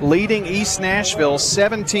leading East Nashville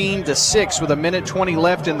 17-6 with 1:20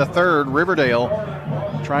 left in the third. Riverdale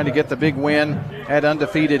trying to get the big win at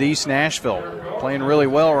undefeated East Nashville. Playing really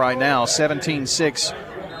well right now, 17-6.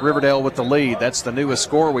 Riverdale with the lead. That's the newest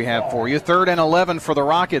score we have for you. 3rd and 11 for the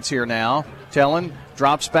Rockets here now. Tellin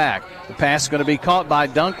drops back. The pass is going to be caught by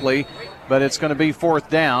Dunkley, but it's going to be 4th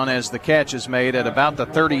down as the catch is made at about the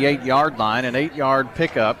 38-yard line, an 8-yard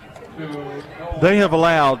pickup. They have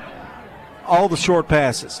allowed all the short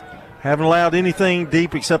passes. Haven't allowed anything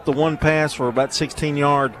deep except the one pass for about 16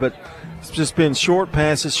 yards, but it's just been short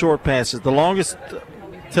passes, short passes. The longest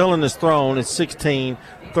Tellin has thrown is 16,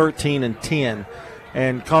 13, and 10.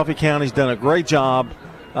 And Coffee County's done a great job.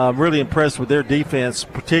 Really impressed with their defense,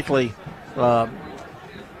 particularly their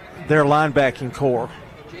linebacking core.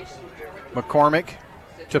 McCormick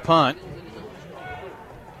to punt.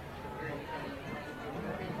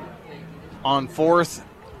 On 4th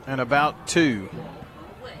and about 2.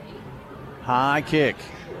 High kick.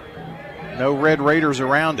 No Red Raiders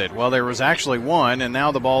around it. Well, there was actually one, and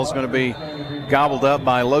now the ball's going to be gobbled up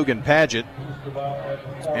by Logan Padgett.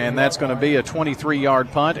 And that's going to be a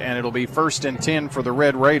 23-yard punt, and it'll be 1st and 10 for the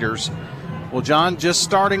Red Raiders. Well, John, just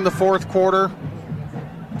starting the fourth quarter,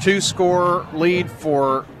 2-score lead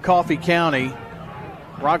for Coffee County.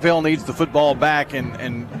 Rockville needs the football back,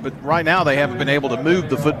 but right now they haven't been able to move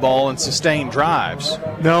the football and sustain drives.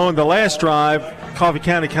 No, in the last drive, Coffee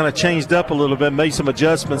County kind of changed up a little bit, made some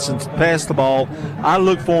adjustments and passed the ball. I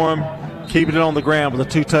look for them keeping it on the ground with a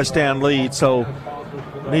 2-touchdown lead. So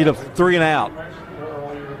need a 3 and out.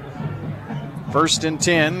 1st and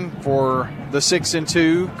 10 for the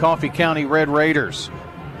 6-2 Coffee County Red Raiders.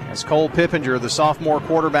 As Cole Pippinger, the sophomore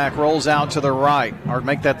quarterback, rolls out to the right, or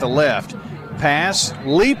make that the left. Pass,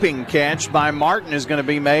 leaping catch by Martin is going to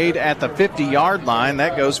be made at the 50-yard line.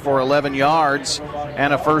 That goes for 11 yards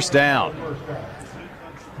and a first down.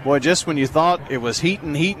 Boy, just when you thought it was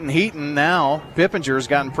heating, now Pippinger's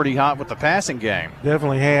gotten pretty hot with the passing game.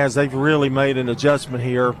 Definitely has. They've really made an adjustment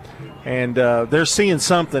here, and they're seeing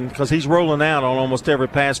something because he's rolling out on almost every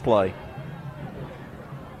pass play.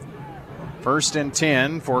 1st and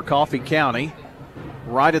 10 for Coffee County.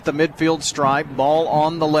 Right at the midfield stripe, ball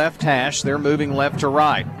on the left hash. They're moving left to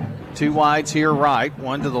right. 2 wides here right,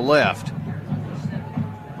 1 to the left.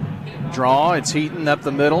 Draw, it's Heaton up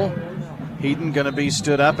the middle. Heaton going to be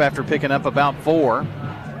stood up after picking up about 4.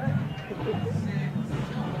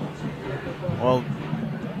 Well,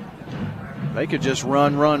 they could just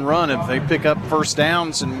run. If they pick up first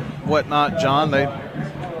downs and whatnot, John, they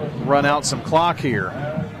run out some clock here.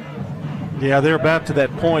 Yeah, they're about to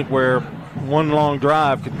that point where one long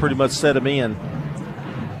drive could pretty much set them in.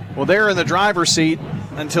 Well, they're in the driver's seat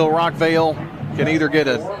until Rockvale can either get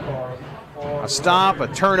a stop, a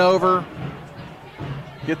turnover,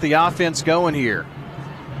 get the offense going here.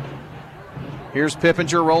 Here's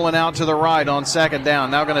Pippinger rolling out to the right on 2nd down.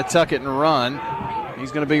 Now going to tuck it and run.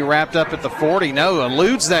 He's going to be wrapped up at the 40. No,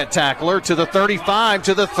 eludes that tackler to the 35,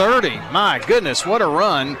 to the 30. My goodness, what a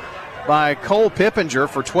run by Cole Pippinger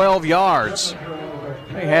for 12 yards.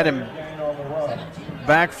 They had him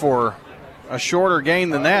back for a shorter gain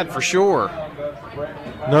than that for sure.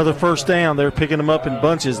 Another first down. They're picking them up in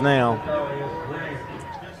bunches now.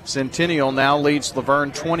 Centennial now leads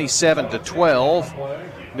Laverne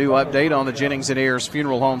 27-12. New update on the Jennings and Ayers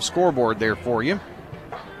Funeral Home scoreboard there for you.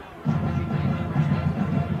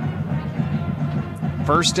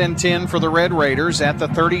 1st and 10 for the Red Raiders at the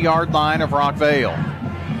 30-yard line of Rockvale.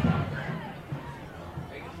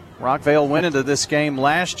 Rockvale went into this game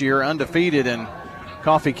last year undefeated, and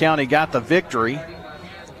Coffee County got the victory.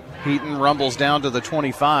 Heaton rumbles down to the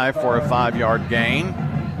 25 for a 5-yard gain.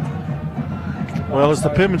 Well, it's the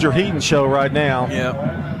Pippinger Heaton show right now. Yep.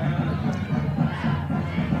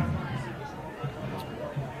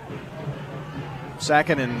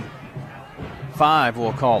 Second and 5,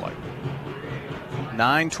 we'll call it.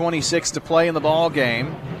 9:26 to play in the ball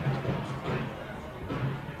game.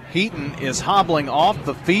 Heaton is hobbling off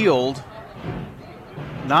the field,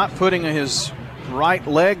 not putting his right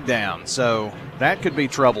leg down, so that could be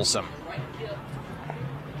troublesome.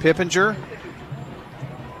 Pippinger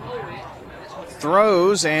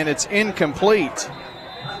throws, and it's incomplete.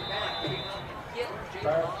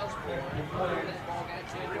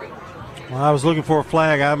 Well, I was looking for a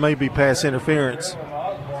flag. I may be pass interference.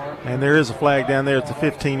 And there is a flag down there at the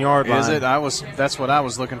 15-yard line. Is it? That's what I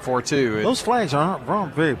was looking for, too. Those flags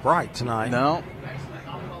aren't very bright tonight. No.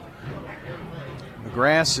 The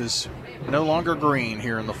grass is no longer green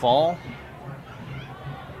here in the fall.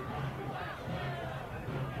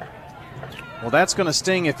 Well, that's going to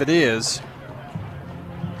sting if it is.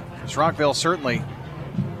 Because Rockvale certainly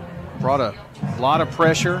brought a lot of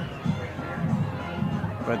pressure.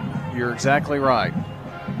 But you're exactly right.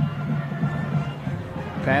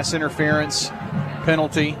 Pass interference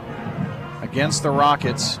penalty against the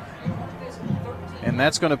Rockets. And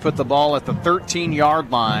that's going to put the ball at the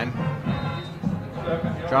 13-yard line.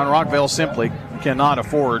 John, Rockvale simply cannot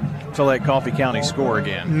afford to let Coffee County score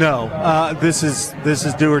again. No, this is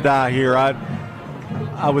do or die here.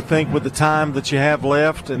 I would think with the time that you have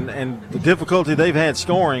left and the difficulty they've had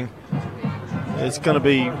scoring, it's going to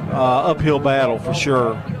be uphill battle for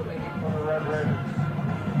sure.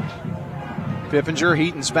 Pippinger,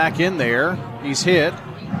 Heaton's back in there. He's hit.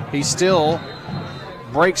 He still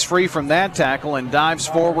breaks free from that tackle and dives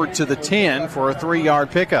forward to the 10 for a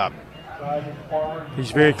 3-yard pickup.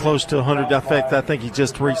 He's very close to 100. In fact, I think he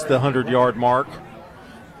just reached the 100-yard mark.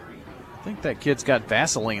 I think that kid's got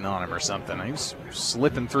Vaseline on him or something. He's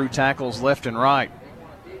slipping through tackles left and right.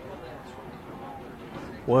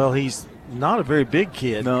 Well, he's not a very big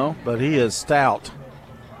kid. No. But he is stout.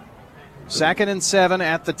 2nd and 7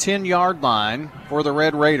 at the 10-yard line for the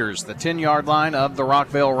Red Raiders, the 10-yard line of the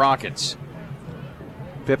Rockvale Rockets.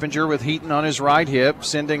 Pippinger with Heaton on his right hip,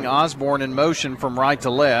 sending Osborne in motion from right to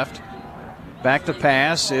left. Back to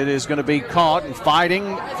pass. It is going to be caught and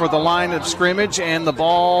fighting for the line of scrimmage, and the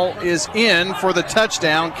ball is in for the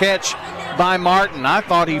touchdown catch by Martin. I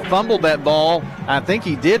thought he fumbled that ball. I think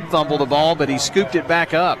he did fumble the ball, but he scooped it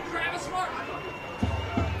back up.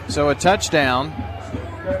 So a touchdown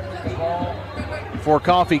for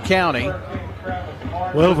Coffee County.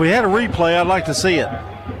 Well, if we had a replay, I'd like to see it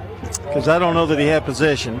because I don't know that he had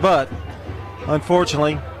possession. But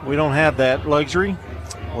unfortunately, we don't have that luxury.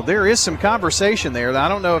 Well, there is some conversation there. I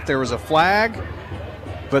don't know if there was a flag,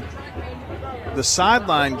 but the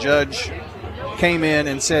sideline judge came in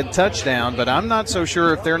and said touchdown, but I'm not so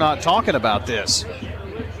sure if they're not talking about this.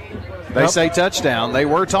 They say touchdown. They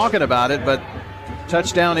were talking about it, but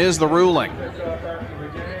touchdown is the ruling.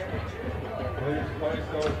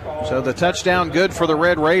 So the touchdown good for the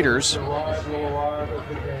Red Raiders.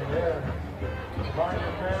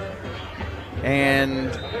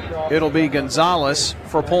 And it'll be Gonzalez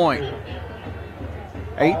for point.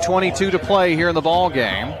 8:22 to play here in the ball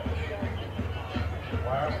game.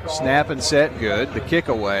 Snap and set good. The kick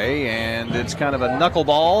away, and it's kind of a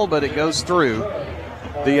knuckleball, but it goes through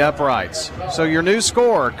the uprights. So your new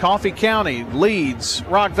score, Coffee County leads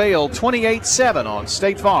Rockvale 28-7 on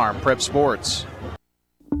State Farm Prep Sports.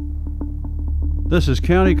 This is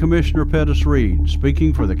County Commissioner Pettis Reed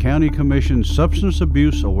speaking for the County Commission's Substance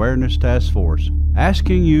Abuse Awareness Task Force,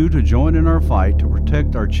 asking you to join in our fight to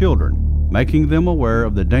protect our children, making them aware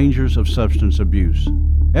of the dangers of substance abuse.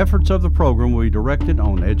 Efforts of the program will be directed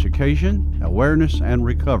on education, awareness, and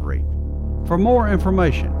recovery. For more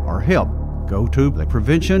information or help, go to the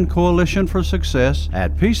Prevention Coalition for Success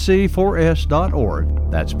at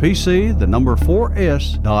pc4s.org. That's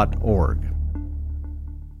pc4s.org.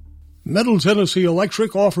 Middle Tennessee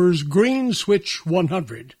Electric offers Green Switch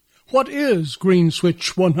 100. What is Green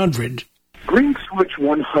Switch 100? Green Switch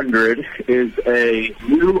 100 is a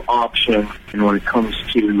new option when it comes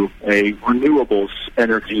to a renewables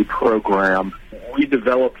energy program. We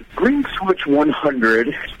developed Green Switch 100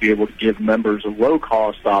 to be able to give members a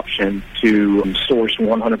low-cost option to source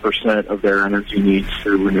 100% of their energy needs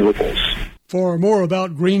through renewables. For more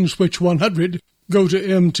about Green Switch 100, go to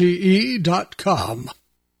mte.com.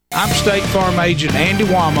 I'm State Farm Agent Andy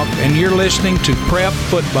Womack, and you're listening to Prep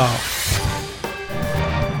Football.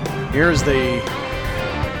 Here's the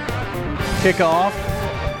kickoff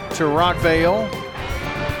to Rockvale,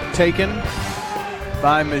 taken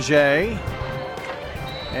by Maget.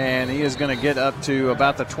 And he is going to get up to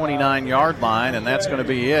about the 29-yard line, and that's going to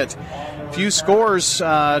be it. Few scores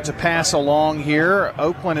to pass along here.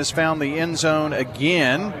 Oakland has found the end zone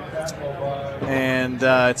again, and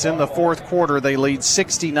it's in the fourth quarter. They lead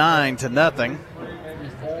 69-0.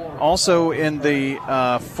 Also in the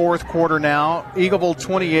fourth quarter now, Eagleville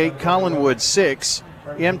 28, Collinwood 6.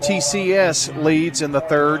 MTCS leads in the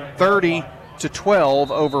third, 30-12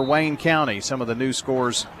 over Wayne County. Some of the new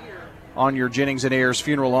scores on your Jennings and Ayers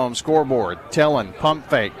Funeral Home scoreboard. Tellin, pump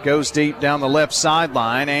fake, goes deep down the left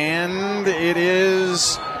sideline, and it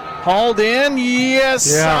is hauled in.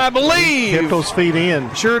 Yes, yeah, I believe. Kept those feet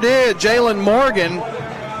in. Sure did. Jalen Morgan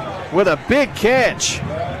with a big catch.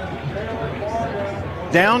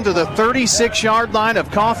 Down to the 36-yard line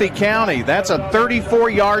of Coffee County. That's a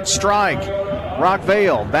 34-yard strike.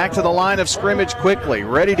 Rockvale back to the line of scrimmage quickly.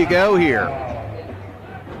 Ready to go here.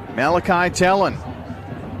 Malachi Tellin.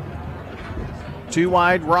 Two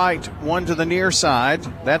wide right, one to the near side.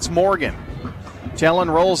 That's Morgan. Tellin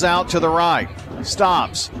rolls out to the right.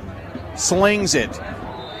 Stops. Slings it.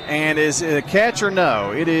 And is it a catch or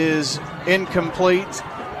no? It is incomplete.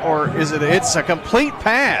 Or is it? It's a complete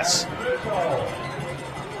pass.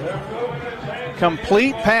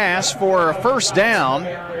 Complete pass for a first down.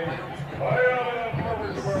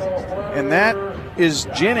 And that is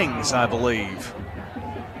Jennings, I believe.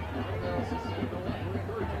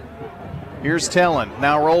 Here's Tellin.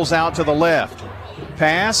 Now rolls out to the left.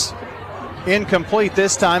 Pass. Incomplete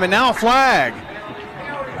this time. And now a flag.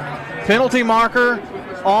 Penalty marker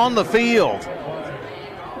on the field.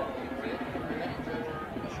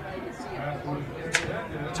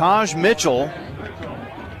 Taj Mitchell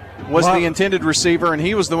was the intended receiver, and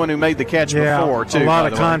he was the one who made the catch before, too. A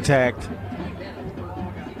lot of contact.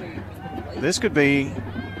 This could be,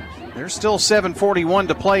 there's still 7:41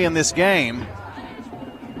 to play in this game.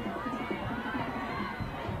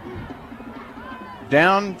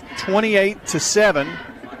 Down 28-7.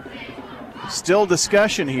 Still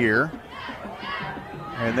discussion here.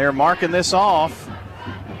 And they're marking this off.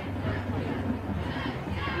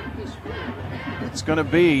 It's going to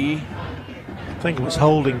be, I think it was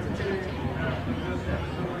holding.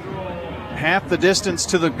 Half the distance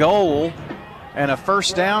to the goal and a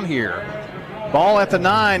first down here. Ball at the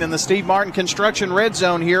 9 in the Steve Martin Construction red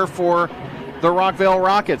zone here for the Rockvale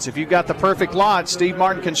Rockets. If you've got the perfect lot, Steve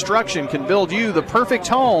Martin Construction can build you the perfect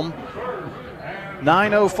home.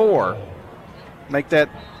 904. Make that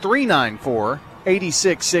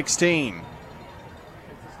 394-8616.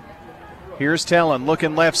 Here's Tellen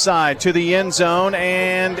looking left side to the end zone,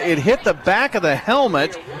 and it hit the back of the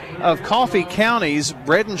helmet of Coffee County's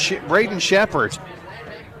Braden Shepard.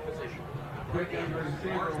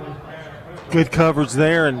 Good coverage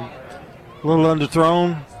there and a little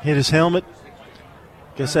underthrown. Hit his helmet.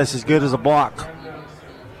 Guess that's as good as a block.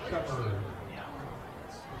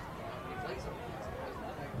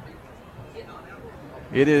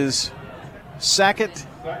 It is second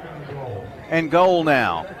and goal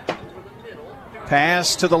now.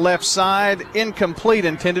 Pass to the left side, incomplete,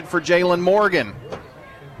 intended for Jalen Morgan.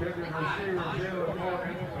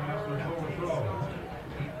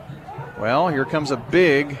 Well, here comes a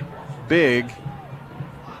big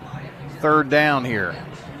third down here.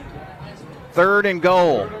 Third and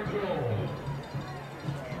goal.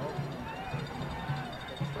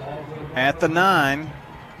 At the 9,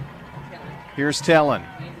 here's Tellen.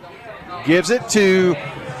 Gives it to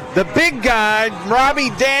the big guy, Robbie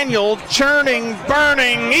Daniel, churning,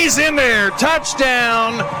 burning. He's in there.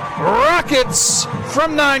 Touchdown, Rockets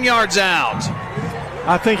from 9 yards out.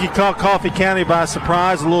 I think he caught Coffee County by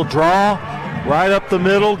surprise. A little draw right up the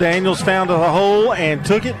middle. Daniels found a hole and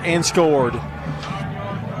took it and scored.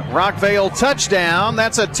 Rockvale touchdown.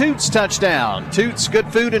 That's a Toots touchdown. Toots,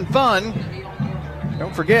 good food and fun.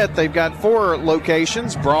 Don't forget, they've got 4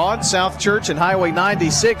 locations, Broad, South Church, and Highway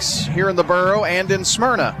 96 here in the borough and in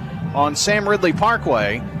Smyrna on Sam Ridley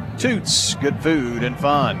Parkway. Toots, good food and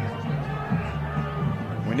fun.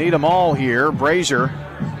 We need them all here. Brazier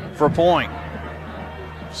for point.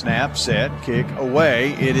 Snap, set, kick,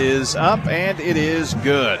 away. It is up, and it is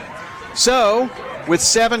good. So, with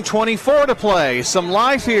 7:24 to play, some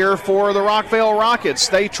life here for the Rockvale Rockets.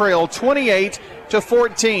 They trail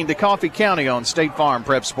 28-14 to Coffee County on State Farm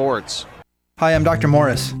Prep Sports. Hi, I'm Dr.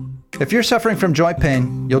 Morris. If you're suffering from joint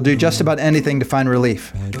pain, you'll do just about anything to find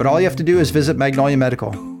relief. But all you have to do is visit Magnolia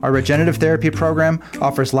Medical. Our regenerative therapy program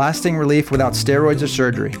offers lasting relief without steroids or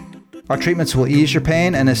surgery. Our treatments will ease your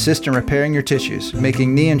pain and assist in repairing your tissues,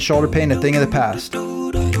 making knee and shoulder pain a thing of the past.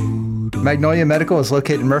 Magnolia Medical is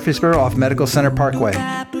located in Murfreesboro off Medical Center Parkway.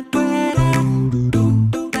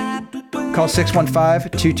 Call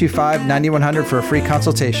 615-225-9100 for a free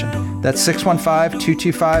consultation. That's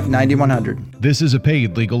 615-225-9100. This is a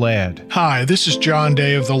paid legal ad. Hi, this is John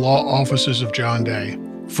Day of the Law Offices of John Day.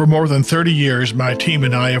 For more than 30 years, my team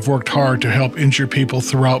and I have worked hard to help injured people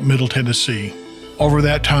throughout Middle Tennessee. Over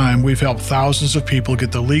that time, we've helped thousands of people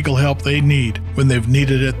get the legal help they need when they've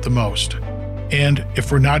needed it the most. And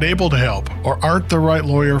if we're not able to help or aren't the right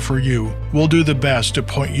lawyer for you, we'll do the best to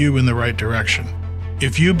point you in the right direction.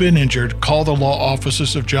 If you've been injured, call the Law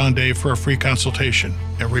Offices of John Day for a free consultation.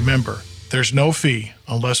 And remember, there's no fee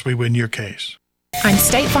unless we win your case. I'm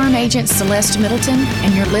State Farm Agent Celeste Middleton,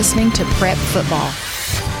 and you're listening to Prep Football.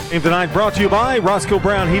 Game tonight brought to you by Roscoe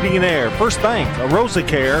Brown Heating and Air, First Bank, Arosa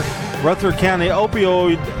Care, Rutherford County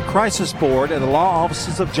Opioid Crisis Board, and the Law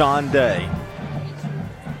Offices of John Day.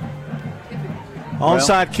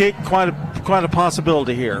 Onside kick, quite a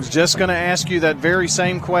possibility here. I was just going to ask you that very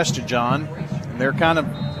same question, John. They're kind of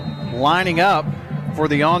lining up for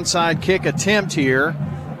the onside kick attempt here.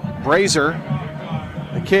 Brazier,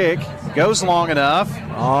 the kick, goes long enough.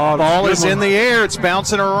 Ball is in the air. It's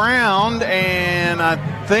bouncing around, and I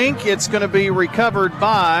think it's going to be recovered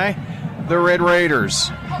by the Red Raiders.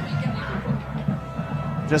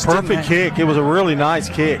 Just perfect kick. It was a really nice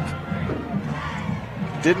kick.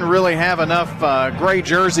 Didn't really have enough gray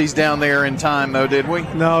jerseys down there in time, though, did we?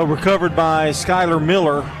 No, recovered by Skylar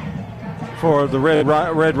Miller for the Red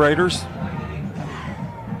Raiders.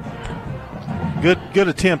 Good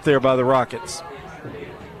attempt there by the Rockets.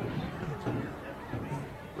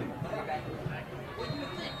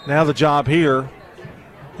 Now the job here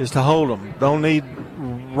is to hold them. Don't need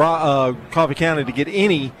Coffee County to get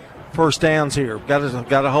any first downs here.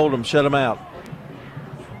 Got to hold them, shut them out.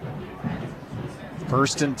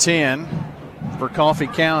 1st and 10 for Coffee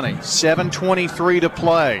County. 7:23 to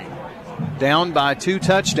play. Down by 2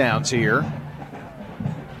 touchdowns here.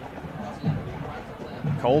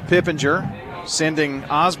 Cole Pippinger sending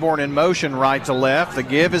Osborne in motion right to left. The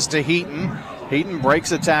give is to Heaton. Heaton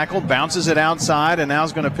breaks a tackle, bounces it outside, and now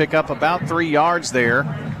is going to pick up about 3 yards there,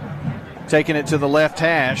 taking it to the left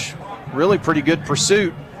hash. Really pretty good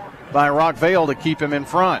pursuit by Rockvale to keep him in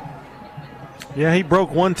front. Yeah, he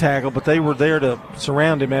broke one tackle, but they were there to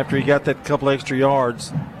surround him after he got that couple extra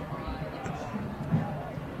yards.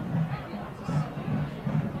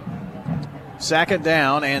 Second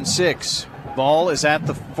down and 6. Ball is at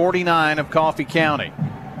the 49 of Coffee County.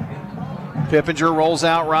 Pippinger rolls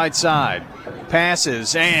out right side.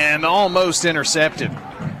 Passes and almost intercepted.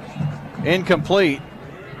 Incomplete.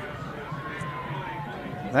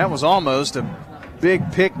 That was almost a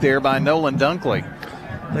big pick there by Nolan Dunkley.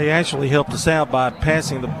 They actually helped us out by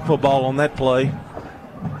passing the football on that play.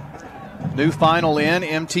 New final in,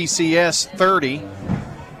 MTCS 30,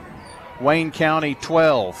 Wayne County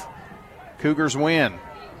 12. Cougars win.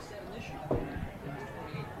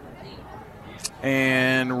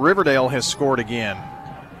 And Riverdale has scored again.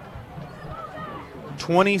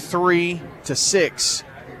 23-6.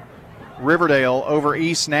 Riverdale over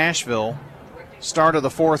East Nashville. Start of the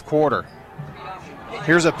fourth quarter.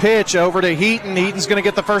 Here's a pitch over to Heaton. Heaton's going to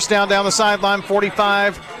get the first down the sideline,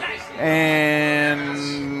 45,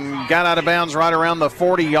 and got out of bounds right around the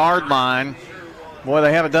 40-yard line. Boy,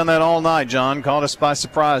 they haven't done that all night, John. Caught us by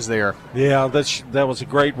surprise there. Yeah, that was a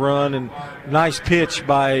great run and nice pitch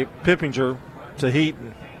by Pippinger to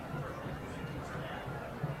Heaton.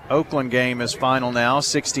 Oakland game is final now,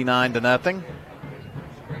 69-0.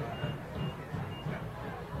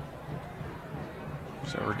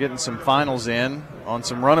 So we're getting some finals in on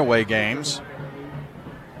some runaway games.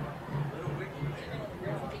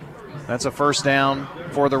 That's a first down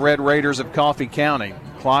for the Red Raiders of Coffee County.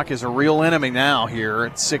 Clock is a real enemy now here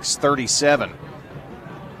at 6:37.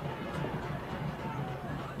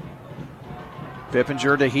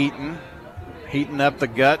 Pippinger to Heaton. Heaton up the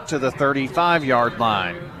gut to the 35-yard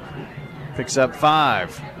line. Picks up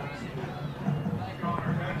 5.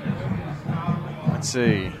 Let's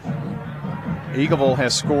see. Eagleville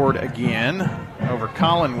has scored again over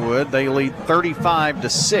Collinwood. They lead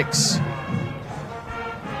 35-6.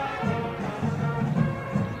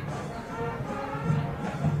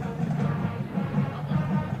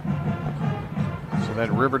 So that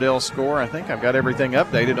Riverdale score, I think I've got everything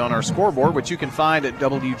updated on our scoreboard, which you can find at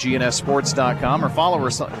WGNSSports.com or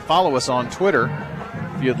follow us on Twitter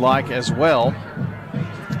if you'd like as well.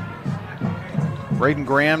 Braden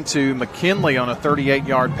Graham to McKinley on a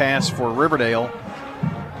 38-yard pass for Riverdale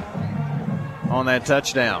on that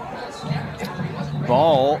touchdown.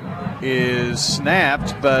 Ball is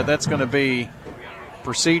snapped, but that's going to be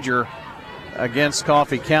procedure against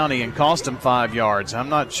Coffee County and cost them 5 yards. I'm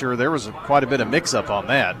not sure. There was quite a bit of mix-up on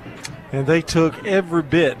that. And they took every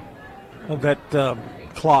bit of that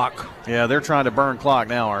clock. Yeah, they're trying to burn clock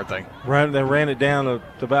now, aren't they? They ran it down to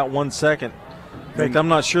about 1 second. In fact, I'm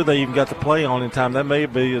not sure they even got the play on in time. That may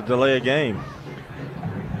be a delay of game.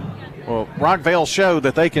 Well, Rockvale showed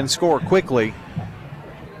that they can score quickly.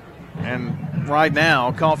 And right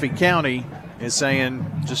now, Coffee County is saying,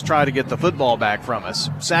 just try to get the football back from us.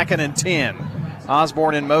 2nd and 10.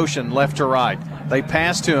 Osborne in motion, left to right. They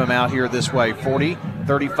pass to him out here this way. 40,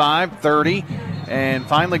 35, 30. And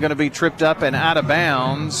finally going to be tripped up and out of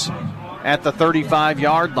bounds at the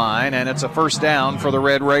 35-yard line, and it's a first down for the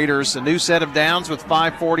Red Raiders. A new set of downs with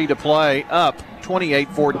 5:40 to play, up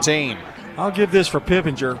 28-14. I'll give this for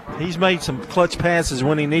Pippinger. He's made some clutch passes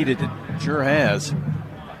when he needed it. Sure has.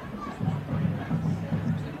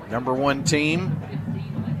 Number 1 team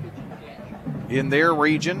in their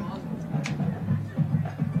region.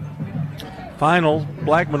 Final,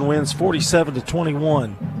 Blackman wins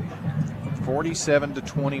 47-21.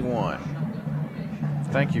 47-21.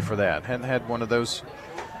 Thank you for that. Hadn't had one of those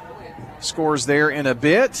scores there in a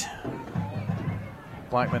bit.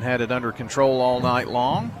 Blackman had it under control all night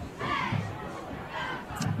long.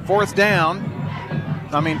 First down,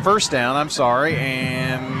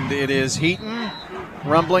 and it is Heaton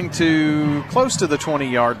rumbling to close to the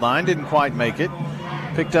 20-yard line. Didn't quite make it.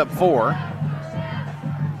 Picked up 4.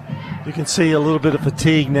 You can see a little bit of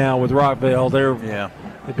fatigue now with Rockvale.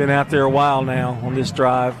 They've been out there a while now on this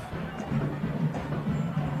drive.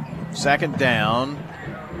 2nd down.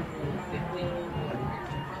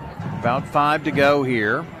 About 5 to go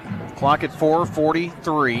here. Clock at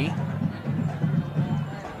 4:43.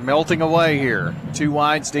 Melting away here. 2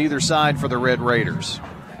 wides to either side for the Red Raiders.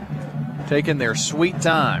 Taking their sweet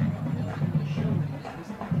time.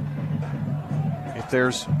 If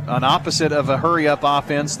there's an opposite of a hurry-up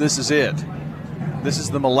offense, this is it. This is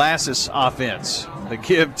the molasses offense. The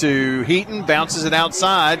give to Heaton, bounces it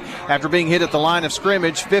outside after being hit at the line of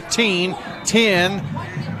scrimmage. 15, 10,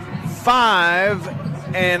 5,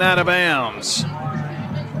 and out of bounds.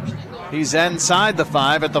 He's inside the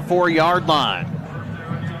 5 at the 4-yard line.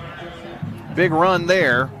 Big run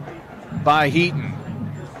there by Heaton.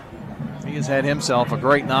 He has had himself a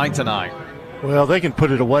great night tonight. Well, they can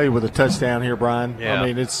put it away with a touchdown here, Brian. Yeah. I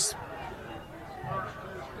mean, it's...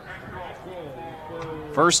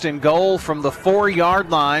 First and goal from the 4-yard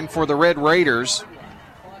line for the Red Raiders,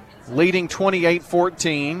 leading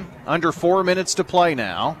 28-14, under 4 minutes to play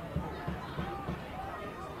now.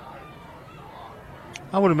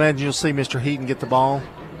 I would imagine you'll see Mr. Heaton get the ball.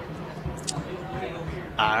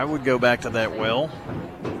 I would go back to that well.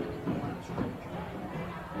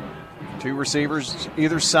 Two receivers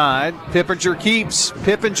either side. Pippinger keeps.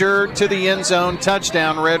 Pippinger to the end zone.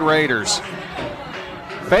 Touchdown, Red Raiders.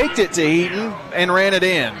 Faked it to Heaton and ran it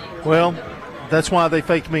in. Well, that's why they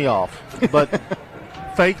faked me off. But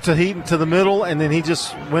faked to Heaton to the middle, and then he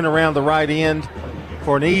just went around the right end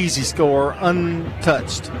for an easy score,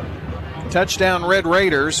 untouched. Touchdown, Red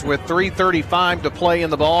Raiders, with 3:35 to play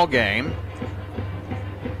in the ball game.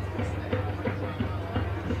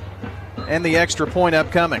 And the extra point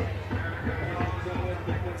upcoming.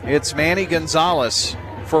 It's Manny Gonzalez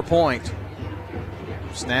for point.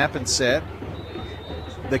 Snap and set.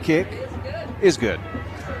 The kick is good.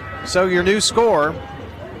 So your new score,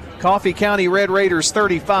 Coffee County Red Raiders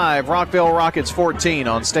 35, Rockville Rockets 14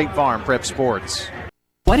 on State Farm Prep Sports.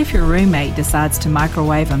 What if your roommate decides to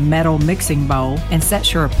microwave a metal mixing bowl and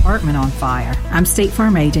sets your apartment on fire? I'm State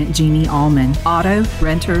Farm Agent Jeannie Allman. Auto,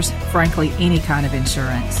 renters, frankly, any kind of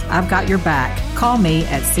insurance. I've got your back. Call me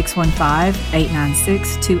at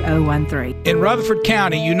 615-896-2013. In Rutherford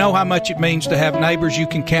County, you know how much it means to have neighbors you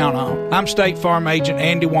can count on. I'm State Farm Agent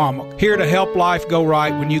Andy Womack, here to help life go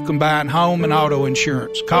right when you combine home and auto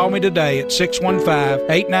insurance. Call me today at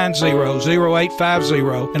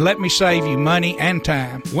 615-890-0850 and let me save you money and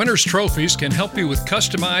time. Winners Trophies can help you with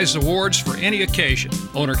customized awards for any occasion.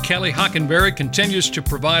 Owner Kelly Hockenberry continues to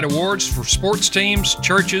provide awards for sports teams,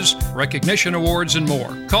 churches, recognition awards, and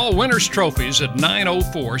more. Call Winners Trophies at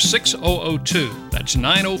 904-6002. That's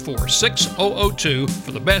 904-6002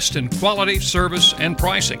 for the best in quality, service, and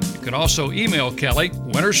pricing. You can also email Kelly,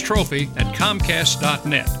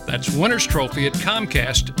 winnerstrophy@comcast.net. That's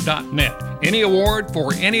winnerstrophy@comcast.net. Any award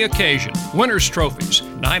for any occasion. Winners Trophies,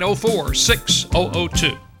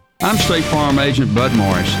 904-6002. I'm State Farm Agent Bud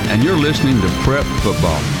Morris, and you're listening to Prep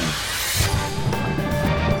Football.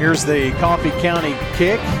 Here's the Coffee County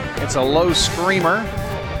kick. It's a low screamer,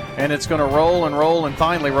 and it's going to roll and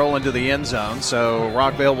finally roll into the end zone. So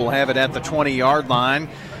Rockville will have it at the 20-yard line.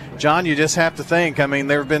 John, you just have to think. I mean,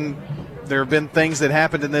 there have been things that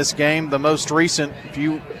happened in this game. The most recent, if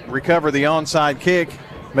you recover the onside kick,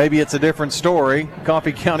 maybe it's a different story.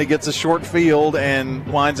 Coffee County gets a short field and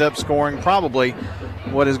winds up scoring probably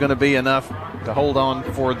what is going to be enough to hold on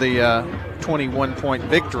for the 21-point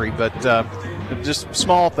victory. But just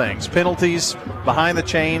small things. Penalties behind the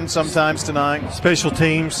chain sometimes tonight. Special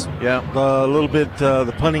teams. Yeah. A little bit,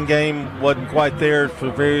 the punting game wasn't quite there for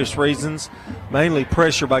various reasons. Mainly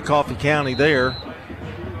pressure by Coffee County there.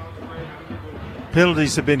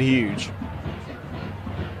 Penalties have been huge.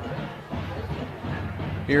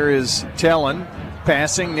 Here is Tellin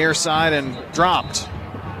passing near side and dropped.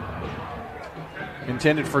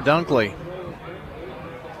 Intended for Dunkley.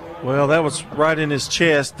 Well, that was right in his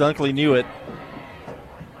chest. Dunkley knew it.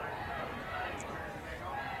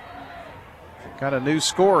 Got a new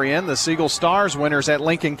score in. The Siegel Stars winners at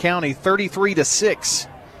Lincoln County 33-6.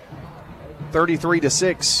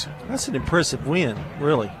 33-6. That's an impressive win,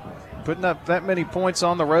 really. Putting up that many points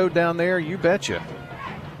on the road down there, you betcha.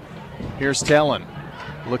 Here's Tellin.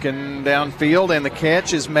 Looking downfield, and the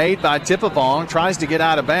catch is made by Tippavong. Tries to get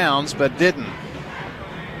out of bounds, but didn't.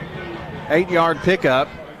 8-yard pickup.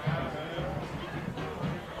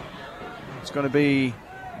 It's going to be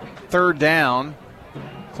third down.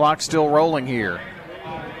 Clock still rolling here.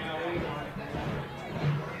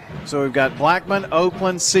 So we've got Blackman,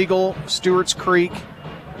 Oakland, Siegel, Stewart's Creek,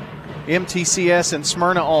 MTCS, and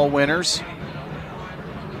Smyrna all winners.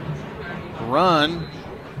 Run.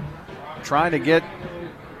 Trying to get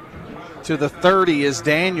to the 30 is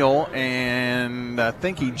Daniel, and I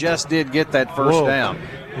think he just did get that first down.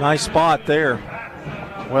 Nice spot there.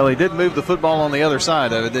 Well, he did move the football on the other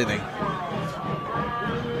side of it, didn't he?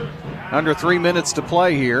 Under 3 minutes to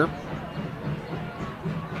play here.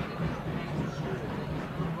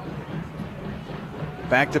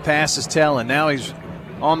 Back to pass is Tellin. Now he's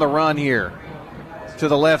on the run here. To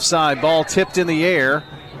the left side. Ball tipped in the air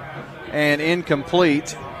and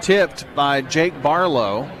incomplete. Tipped by Jake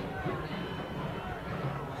Barlow.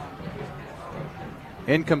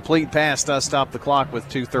 Incomplete pass does stop the clock with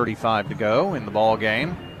 2:35 to go in the ball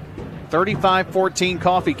game. 35-14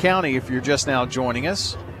 Coffee County if you're just now joining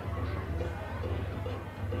us.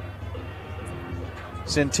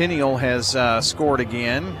 Centennial has scored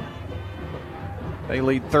again. They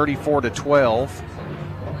lead 34-12.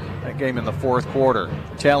 That game in the fourth quarter.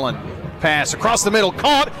 Tellin, pass across the middle,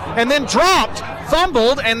 caught, and then dropped,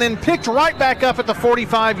 fumbled, and then picked right back up at the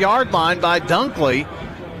 45-yard line by Dunkley.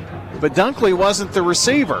 But Dunkley wasn't the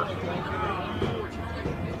receiver.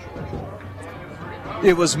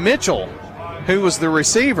 It was Mitchell who was the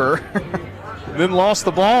receiver, then lost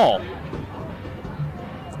the ball.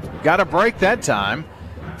 Got a break that time.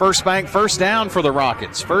 First bank, first down for the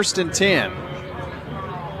Rockets. 1st and 10.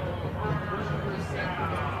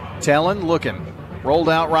 Tellen looking. Rolled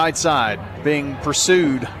out right side. Being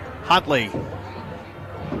pursued hotly.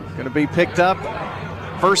 Going to be picked up.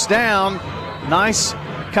 First down. Nice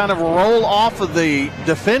kind of roll off of the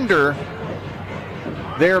defender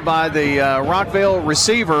there by the Rockvale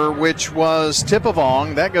receiver, which was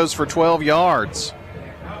Tipavong. That goes for 12 yards.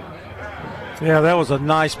 Yeah, that was a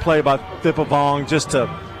nice play by Tipavong just to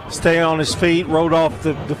stay on his feet, rode off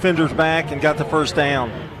the defender's back, and got the first down.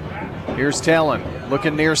 Here's Tellen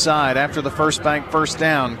looking near side after the first bank first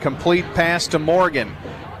down. Complete pass to Morgan.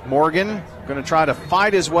 Morgan going to try to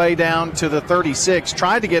fight his way down to the 36.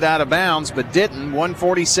 Tried to get out of bounds, but didn't.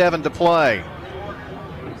 1:47 to play.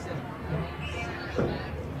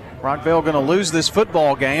 Rockvale going to lose this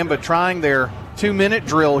football game, but trying their 2-minute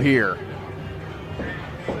drill here.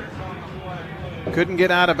 Couldn't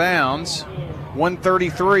get out of bounds.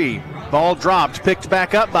 1:33. Ball dropped, picked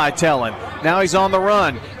back up by Tellen. Now he's on the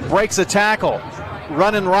run. Breaks a tackle.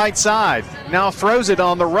 Running right side. Now throws it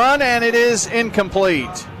on the run, and it is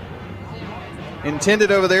incomplete.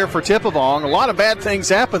 Intended over there for Tipavong. A lot of bad things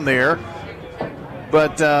happened there,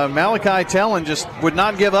 but Malachi Tellen just would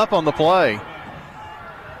not give up on the play.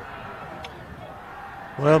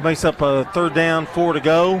 Well, it makes up a 3rd down, 4 to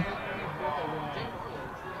go.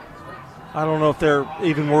 I don't know if they're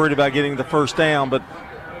even worried about getting the first down, but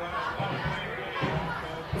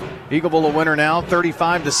Eagleville a winner now,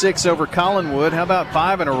 35-6 over Collinwood. How about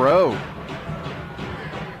 5 in a row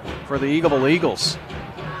for the Eagleville Eagles?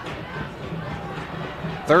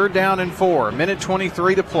 3rd down and 4, minute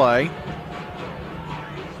 23 to play.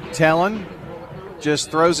 Tellen just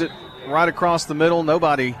throws it right across the middle.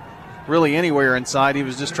 Nobody really anywhere inside. He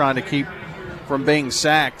was just trying to keep from being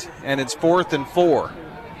sacked, and it's 4th and 4.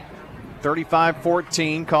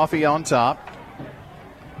 35-14, Coffee on top.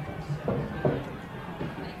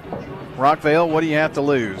 Rockvale, what do you have to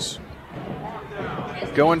lose?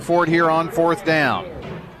 Going for it here on 4th down.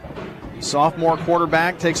 Sophomore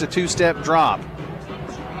quarterback takes a 2-step drop.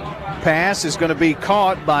 Pass is going to be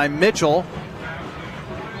caught by Mitchell.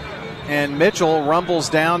 And Mitchell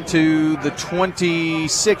rumbles down to the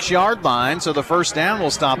 26-yard line, so the first down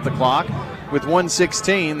will stop the clock with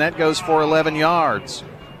 1:16. That goes for 11 yards.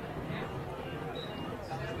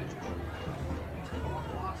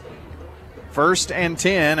 First and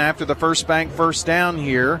 10 after the first bank first down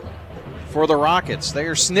here for the Rockets. They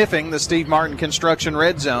are sniffing the Steve Martin Construction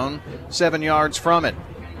red zone, 7 yards from it.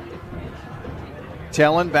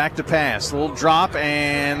 Tellen back to pass. A little drop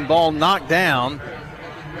and ball knocked down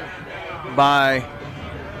by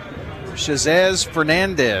Shazez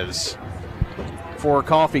Fernandez for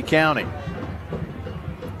Coffee County.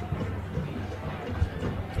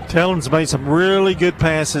 Tellen's made some really good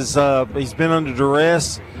passes. He's been under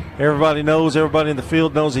duress. Everybody knows, everybody in the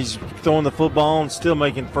field knows he's throwing the football and still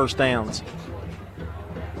making first downs.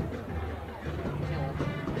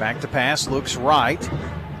 Back to pass, looks right.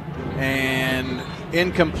 And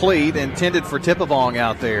incomplete, intended for Tipavong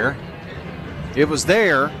out there. It was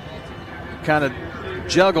there, kind of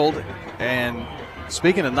juggled, and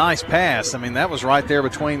speaking of nice pass, I mean, that was right there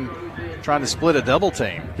between trying to split a double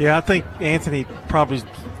team. Yeah, I think Anthony probably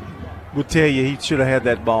would tell you he should have had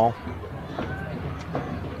that ball.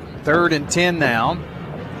 3rd and 10 now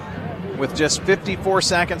with just 54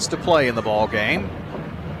 seconds to play in the ball game.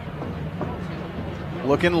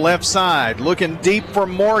 Looking left side, looking deep for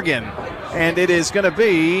Morgan, and it is going to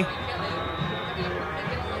be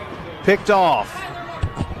picked off.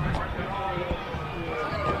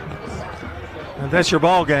 And that's your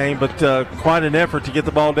ball game, but quite an effort to get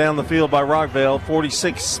the ball down the field by Rockvale.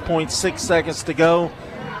 46.6 seconds to go,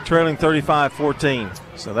 trailing 35-14.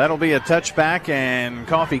 So that'll be a touchback, and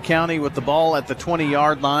Coffee County with the ball at the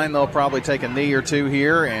 20-yard line. They'll probably take a knee or two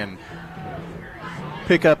here and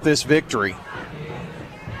pick up this victory.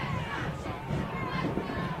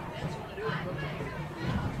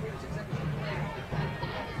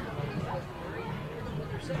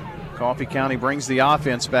 Coffee County brings the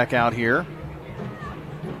offense back out here.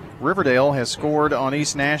 Riverdale has scored on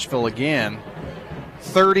East Nashville again,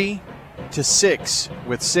 30-6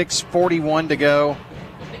 with 6:41 to go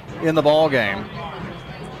in the ball game.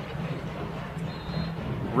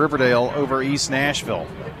 Riverdale over East Nashville.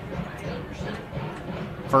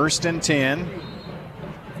 1st and 10.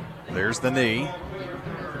 There's the knee.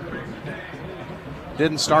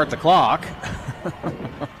 Didn't start the clock.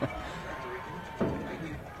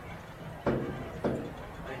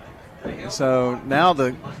 So now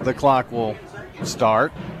the clock will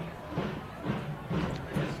start.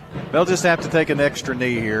 They'll just have to take an extra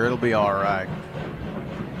knee here. It'll be all right.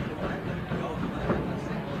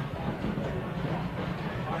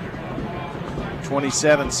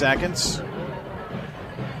 27 seconds.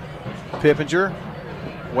 Pippinger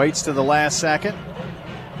waits to the last second.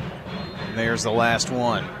 And there's the last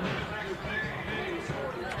one.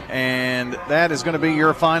 And that is going to be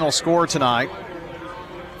your final score tonight.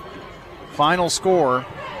 Final score,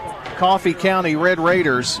 Coffee County Red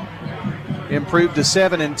Raiders improved to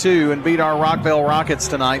 7-2 and beat our Rockville Rockets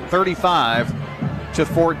tonight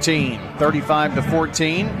 35-14.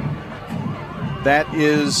 35-14. That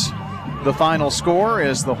is the final score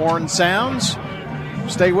as the horn sounds.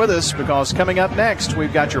 Stay with us because coming up next,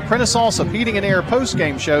 we've got your Prentice Allsup Heating and Air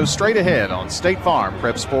postgame show straight ahead on State Farm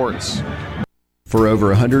Prep Sports. For over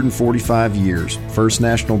 145 years, First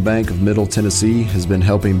National Bank of Middle Tennessee has been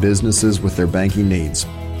helping businesses with their banking needs.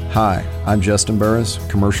 Hi, I'm Justin Burris,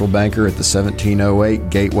 commercial banker at the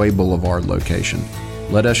 1708 Gateway Boulevard location.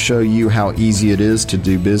 Let us show you how easy it is to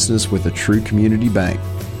do business with a true community bank.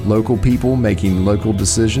 Local people making local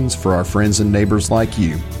decisions for our friends and neighbors like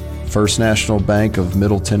you. First National Bank of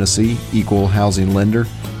Middle Tennessee, Equal Housing Lender,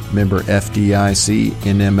 member FDIC,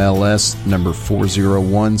 NMLS number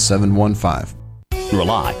 401715.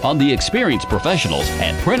 Rely on the experienced professionals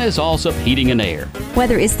at Prentice Allsup Heating and Air.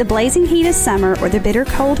 Whether it's the blazing heat of summer or the bitter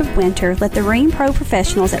cold of winter, let the Rheem Pro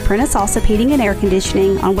professionals at Prentice Allsup Heating and Air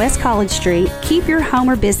Conditioning on West College Street keep your home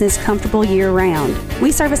or business comfortable year-round.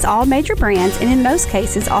 We service all major brands and in most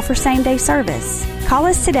cases offer same-day service. Call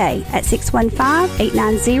us today at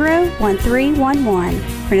 615-890-1311.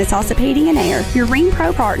 Prentice Allsup Heating and Air, your Rheem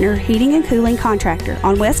Pro partner heating and cooling contractor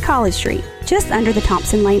on West College Street, just under the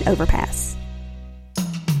Thompson Lane overpass.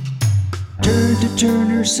 Turn to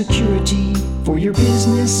Turner Security for your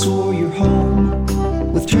business or your home.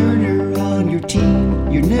 With Turner on your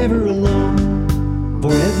team, you're never alone.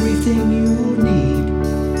 For everything you need,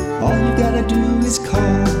 all you gotta do is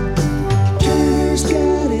call. Turner's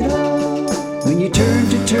got it all. When you turn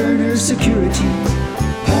to Turner Security,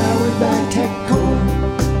 powered by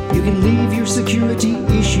TechCore, you can leave your security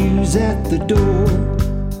issues at the door.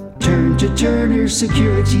 Turn to Turner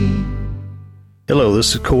Security. Hello,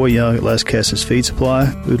 this is Coy Young at Las Casas Feed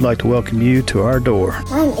Supply. We'd like to welcome you to our door.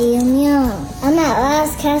 I'm Ian Young. I'm at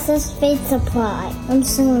Las Casas Feed Supply. I'm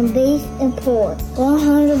selling beef and pork,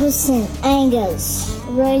 100% Angus,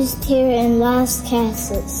 raised here in Las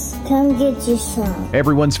Casas. Come get you some.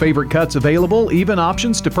 Everyone's favorite cuts available, even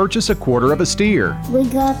options to purchase a quarter of a steer. We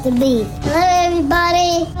got the beef. Hello,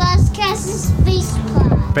 everybody. Las Casas Feed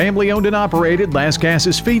Supply. Family owned and operated, Las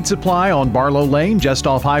Casas Feed Supply on Barlow Lane, just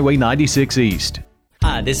off Highway 96 East.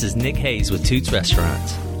 Hi, this is Nick Hayes with Toots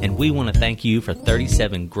Restaurants, and we want to thank you for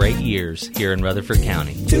 37 great years here in Rutherford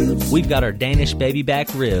County. We've got our Danish baby back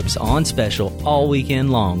ribs on special all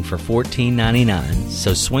weekend long for $14.99,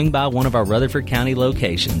 so swing by one of our Rutherford County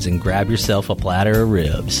locations and grab yourself a platter of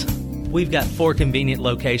ribs. We've got 4 convenient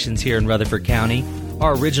locations here in Rutherford County.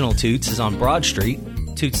 Our original Toots is on Broad Street,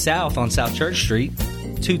 Toots South on South Church Street,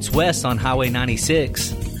 Toots West on Highway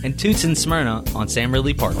 96, and Toots in Smyrna on Sam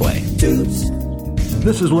Ridley Parkway. Toots.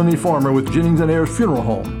 This is Lenny Farmer with Jennings & Ayers Funeral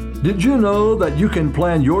Home. Did you know that you can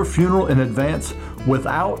plan your funeral in advance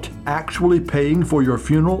without actually paying for your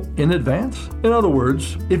funeral in advance? In other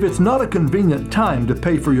words, if it's not a convenient time to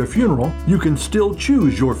pay for your funeral, you can still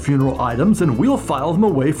choose your funeral items and we'll file them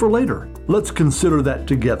away for later. Let's consider that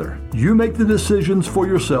together. You make the decisions for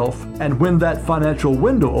yourself, and when that financial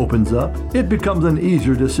window opens up, it becomes an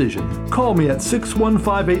easier decision. Call me at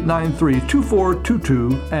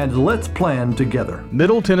 615-893-2422 and let's plan together.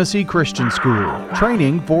 Middle Tennessee Christian School,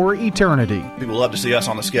 training for eternity. People love to see us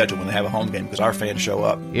on the schedule when they have a home game because our fans show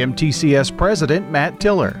up. MTCS President Matt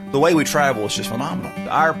Tiller. The way we travel is just phenomenal.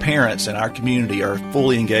 Our parents and our community are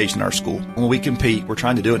fully engaged in our school. When we compete, we're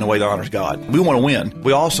trying to do it in a way that honors God. We want to win.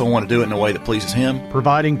 We also want to do it in a way that pleases Him.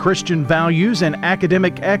 Providing Christian values and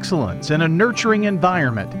academic excellence in a nurturing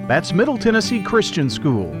environment. That's Middle Tennessee Christian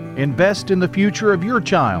School. Invest in the future of your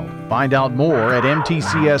child. Find out more at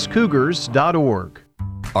mtcscougars.org.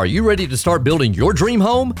 Are you ready to start building your dream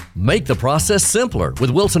home? Make the process simpler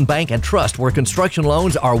with Wilson Bank and Trust, where construction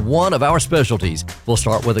loans are one of our specialties. We'll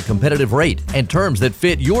start with a competitive rate and terms that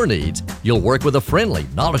fit your needs. You'll work with a friendly,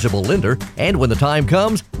 knowledgeable lender, and when the time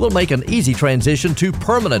comes, we'll make an easy transition to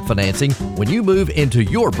permanent financing when you move into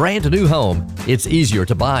your brand new home. It's easier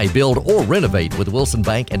to buy, build, or renovate with Wilson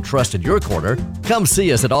Bank and Trust in your corner. Come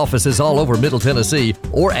see us at offices all over Middle Tennessee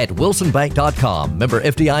or at wilsonbank.com. Member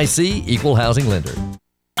FDIC, Equal Housing Lender.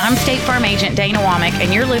 I'm State Farm Agent Dana Womack,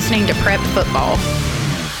 and you're listening to Prep Football.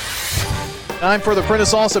 Time for the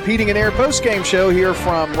Prentice Allsup Heating and Air postgame show here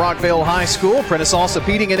from Rockvale High School. Prentice Allsup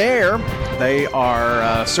Heating and Air, they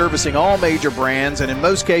are servicing all major brands, and in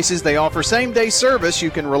most cases they offer same-day service.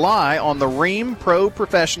 You can rely on the Rheem Pro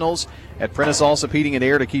professionals at Prentice Allsup Heating and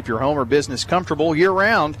Air to keep your home or business comfortable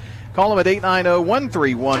year-round. Call them at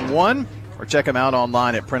 890-1311 or check them out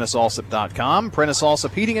online at PrenticeAllsup.com. Prentice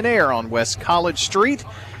Allsup Heating and Air on West College Street.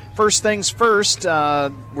 First things first,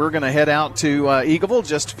 we're going to head out to Eagleville,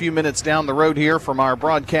 just a few minutes down the road here from our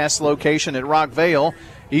broadcast location at Rockvale.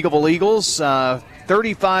 Eagleville Eagles,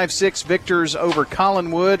 35-6 victors over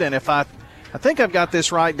Collinwood, and if I think I've got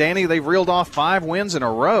this right, Danny, they've reeled off 5 wins in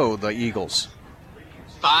a row, the Eagles.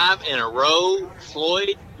 5 in a row.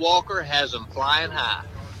 Floyd Walker has them flying high.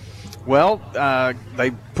 Well,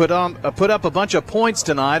 they put up a bunch of points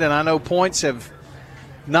tonight, and I know points have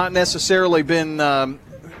not necessarily been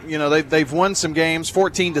they've won some games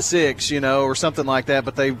 14-6, or something like that,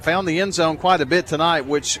 but they found the end zone quite a bit tonight,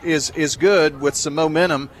 which is good with some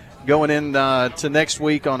momentum going in to next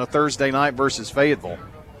week on a Thursday night versus Fayetteville.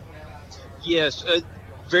 Yes, a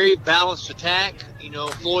very balanced attack.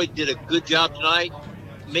 Floyd did a good job tonight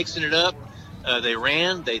mixing it up. They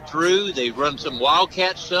ran, they threw, they run some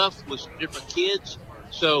Wildcat stuff with some different kids.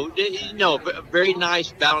 So, a very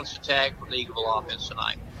nice balanced attack from the Eagleville offense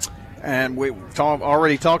tonight. And we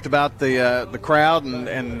already talked about the crowd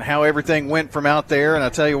and how everything went from out there. And I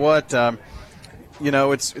tell you what,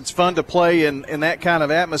 it's fun to play in that kind of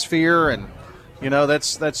atmosphere. And,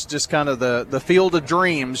 that's just kind of the field of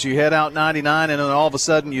dreams. You head out 99 and then all of a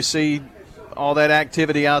sudden you see all that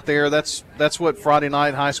activity out there. That's what Friday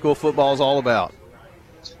night high school football is all about.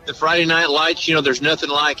 The Friday night lights, there's nothing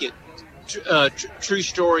like it. True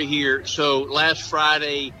story here. So last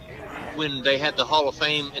Friday, when they had the Hall of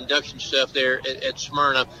Fame induction stuff there at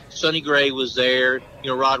Smyrna, Sonny Gray was there,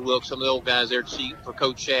 Rod Wilkes, some of the old guys there to see for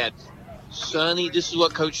Coach Shad. Sonny, this is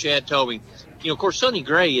what Coach Shad told me. Of course, Sonny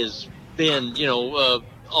Gray has been,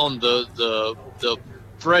 on the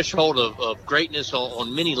threshold of greatness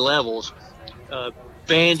on many levels.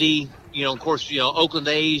 Bandy, of course, Oakland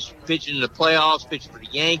A's pitching in the playoffs, pitching for the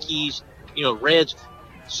Yankees, Reds.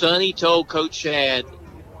 Sonny told Coach Shad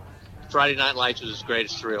Friday Night Lights was his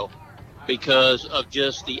greatest thrill, because of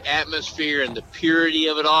just the atmosphere and the purity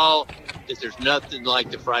of it all, that there's nothing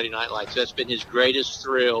like the Friday Night Lights. That's been his greatest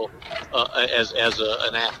thrill as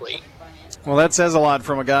an athlete. Well, that says a lot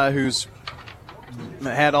from a guy who's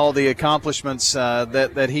had all the accomplishments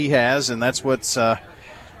that he has, and that's what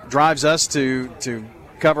drives us to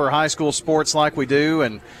cover high school sports like we do.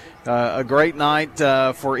 And a great night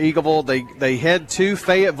for Eagleville. They head to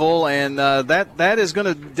Fayetteville, and that is going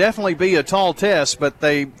to definitely be a tall test, but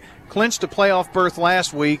they clinched a playoff berth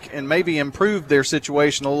last week and maybe improved their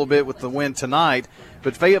situation a little bit with the win tonight.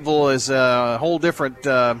 But Fayetteville is a whole different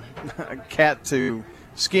cat to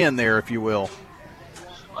skin there, if you will.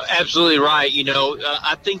 Absolutely right.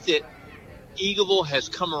 I think that Eagleville has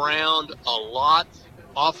come around a lot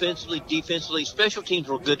offensively, defensively. Special teams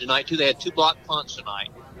were good tonight, too. They had 2 block punts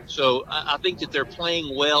tonight. So I think that they're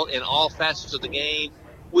playing well in all facets of the game,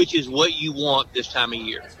 which is what you want this time of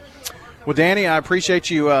year. Well, Danny, I appreciate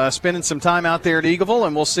you spending some time out there at Eagleville,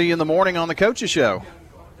 and we'll see you in the morning on the Coaches Show.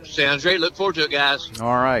 Sounds great. Look forward to it, guys.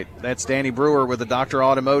 All right. That's Danny Brewer with the Dr.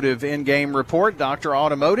 Automotive in-game report. Dr.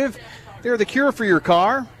 Automotive, they're the cure for your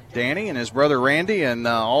car. Danny and his brother Randy and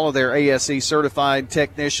all of their ASE-certified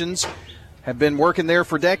technicians have been working there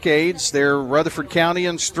for decades. They're Rutherford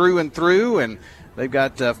Countyans through and through, and they've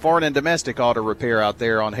got foreign and domestic auto repair out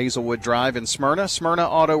there on Hazelwood Drive in Smyrna,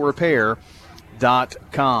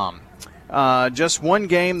 SmyrnaAutoRepair.com. Just one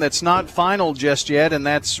game that's not final just yet, and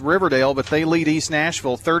that's Riverdale, but they lead East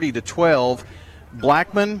Nashville 30-12.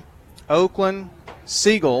 Blackman, Oakland,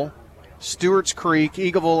 Siegel, Stewart's Creek,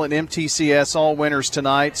 Eagleville, and MTCS all winners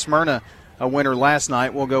tonight. Smyrna a winner last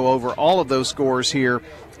night. We'll go over all of those scores here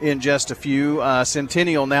in just a few.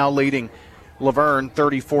 Centennial now leading Laverne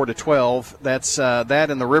 34-12. That's that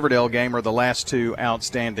and the Riverdale game are the last 2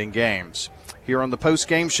 outstanding games. Here on the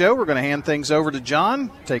post-game show, we're going to hand things over to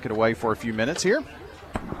John. Take it away for a few minutes here.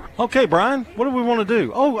 Okay, Brian, what do we want to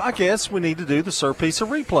do? Oh, I guess we need to do the Sir Pizza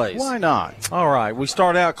replays. Why not? All right, we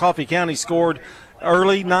start out. Coffee County scored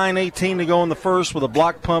early, 9:18 to go in the first with a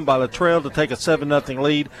block punt by Latrell to take a 7-0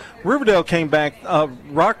 lead. Riverdale came back,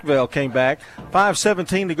 Rockvale came back,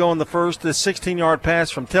 5:17 to go in the first. This 16-yard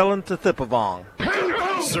pass from Tellin to Thipavong.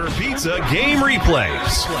 Sir Pizza game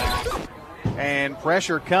replays. And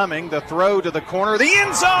pressure coming, the throw to the corner, the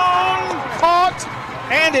end zone, caught,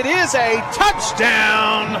 and it is a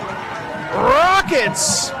touchdown,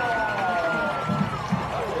 Rockets.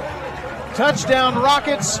 Touchdown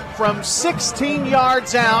Rockets from 16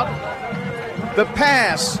 yards out. The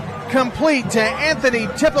pass complete to Anthony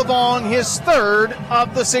Tippavong, his third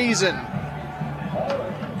of the season.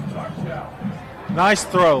 Nice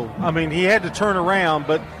throw. I mean, he had to turn around,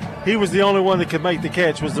 but he was the only one that could make the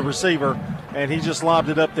catch, was the receiver, and he just lobbed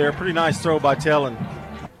it up there. Pretty nice throw by Tellen.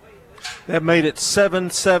 That made it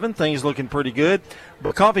 7-7. Things looking pretty good.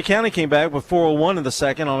 But Coffee County came back with 4:01 in the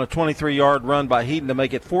second on a 23-yard run by Heaton to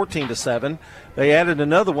make it 14-7. They added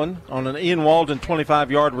another one on an Ian Walden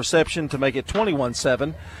 25-yard reception to make it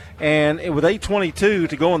 21-7. And with 8:22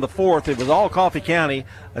 to go in the fourth, it was all Coffee County,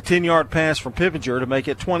 a 10-yard pass from Pippinger to make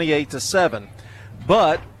it 28-7.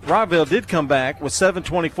 But Rockville did come back with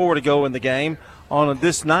 7:24 to go in the game on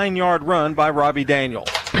this 9-yard run by Robbie Daniel.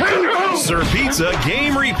 Sir Pizza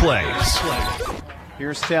game replays.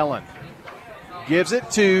 Here's Tellen. Gives it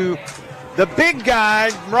to the big guy,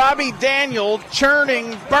 Robbie Daniel,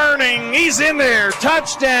 churning, burning. He's in there.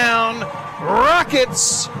 Touchdown.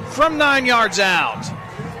 Rockets from 9 yards out.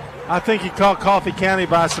 I think he caught Coffee County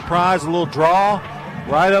by surprise. A little draw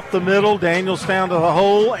right up the middle. Daniels found a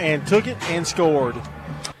hole and took it and scored.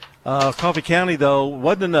 Coffee County, though,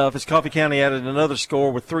 wasn't enough as Coffee County added another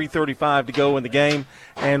score with 3:35 to go in the game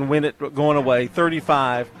and win it going away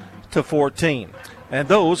 35-14. And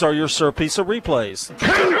those are your Sir Pizza replays.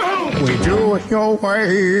 We do it your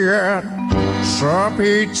way, Sir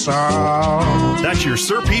Pizza. That's your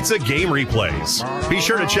Sir Pizza game replays. Be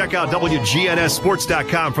sure to check out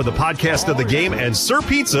WGNSSports.com for the podcast of the game and Sir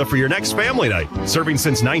Pizza for your next family night. Serving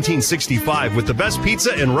since 1965 with the best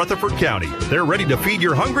pizza in Rutherford County. They're ready to feed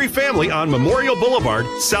your hungry family on Memorial Boulevard,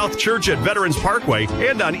 South Church at Veterans Parkway,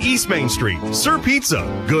 and on East Main Street. Sir Pizza,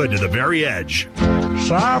 good to the very edge.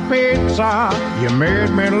 Sir Pizza, you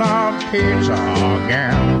made me love pizza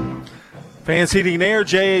again. Fans Heating and Air,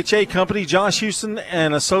 JHA Company, Josh Houston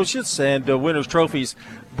and Associates, and Winners Trophies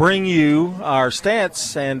bring you our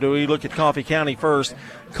stats. And we look at Coffee County first.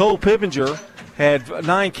 Cole Pippinger had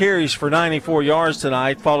 9 carries for 94 yards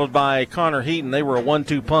tonight, followed by Connor Heaton. They were a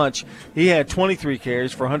 1-2 punch. He had 23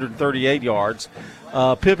 carries for 138 yards.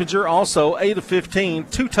 Pippinger also 8 of 15,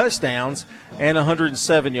 2 touchdowns, and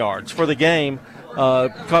 107 yards. For the game,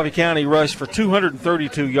 Coffee County rushed for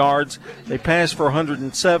 232 yards. They passed for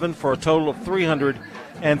 107 for a total of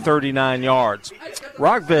 339 yards.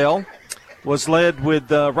 Rockville was led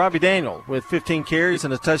with Robbie Daniel with 15 carries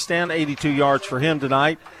and a touchdown, 82 yards for him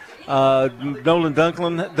tonight. Nolan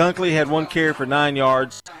Dunkley had 1 carry for 9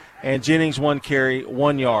 yards, and Jennings 1 carry,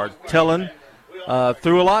 1 yard. Tellen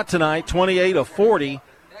threw a lot tonight, 28 of 40,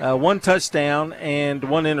 1 touchdown and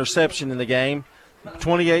 1 interception in the game.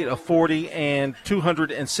 28 of 40 and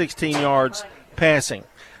 216 yards passing.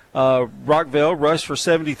 Rockville rushed for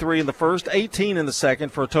 73 in the first, 18 in the second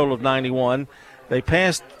for a total of 91. They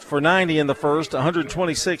passed for 90 in the first,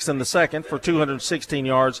 126 in the second for 216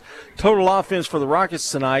 yards. Total offense for the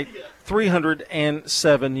Rockets tonight,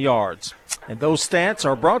 307 yards. And those stats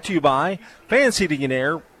are brought to you by Fans Heating and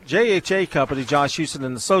Air, JHA Company, Josh Houston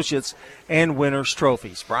and Associates, and Winners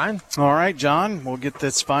Trophies. Brian? All right, John, we'll get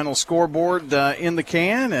this final scoreboard in the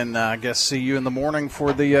can, and I guess see you in the morning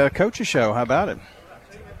for the Coaches Show. How about it?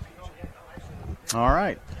 All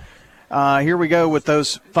right. Here we go with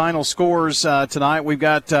those final scores tonight. We've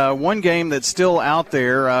got one game that's still out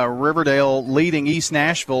there, Riverdale leading East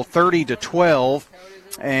Nashville 30-12,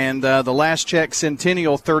 and the last check,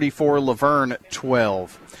 Centennial 34, Laverne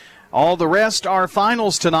 12. All the rest are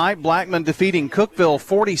finals tonight. Blackman defeating Cookeville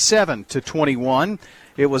 47-21.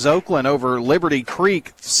 It was Oakland over Liberty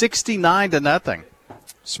Creek 69-0.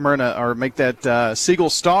 Smyrna, or make that Siegel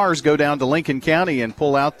Stars go down to Lincoln County and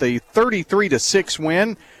pull out the 33-6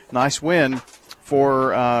 win. Nice win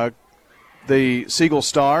for the Siegel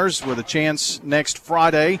Stars with a chance next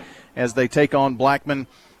Friday as they take on Blackman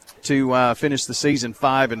to finish the season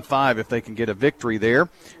 5-5 if they can get a victory there.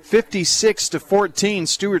 56-14,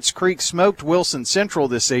 Stewart's Creek smoked Wilson Central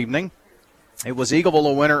this evening. It was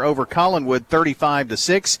Eagleville a winner over Collinwood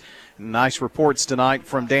 35-6. Nice reports tonight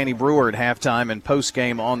from Danny Brewer at halftime and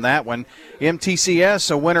postgame on that one.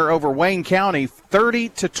 MTCS a winner over Wayne County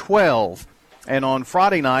 30-12. And on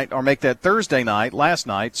Friday night, or make that Thursday night, last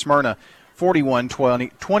night, Smyrna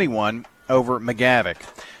 41-21 over McGavick.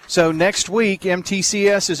 So next week,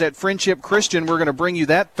 MTCS is at Friendship Christian. We're going to bring you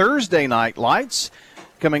that Thursday night lights.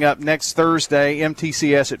 Coming up next Thursday,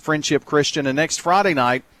 MTCS at Friendship Christian. And next Friday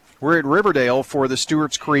night, we're at Riverdale for the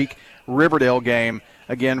Stewart's Creek Riverdale game,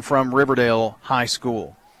 again from Riverdale High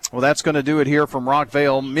School. Well, that's going to do it here from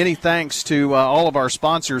Rockvale. Many thanks to all of our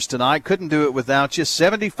sponsors tonight. Couldn't do it without you.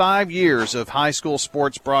 75 years of high school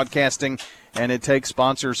sports broadcasting, and it takes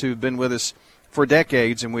sponsors who've been with us for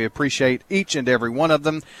decades, and we appreciate each and every one of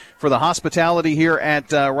them. For the hospitality here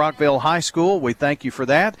at Rockville High School, we thank you for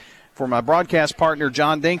that. For my broadcast partner,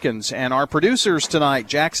 John Dinkins, and our producers tonight,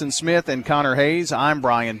 Jackson Smith and Connor Hayes, I'm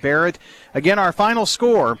Brian Barrett. Again, our final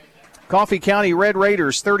score, Coffee County Red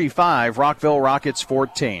Raiders 35, Rockville Rockets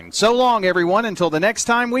 14. So long, everyone, until the next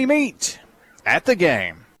time we meet at the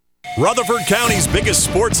game. Rutherford County's biggest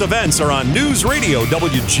sports events are on News Radio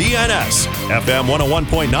WGNS, FM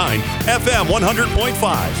 101.9, FM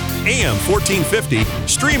 100.5. AM 1450,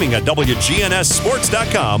 streaming at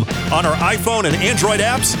WGNSSports.com on our iPhone and Android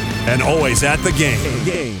apps, and always at the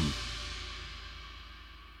game.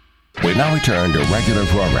 We now return to regular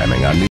programming on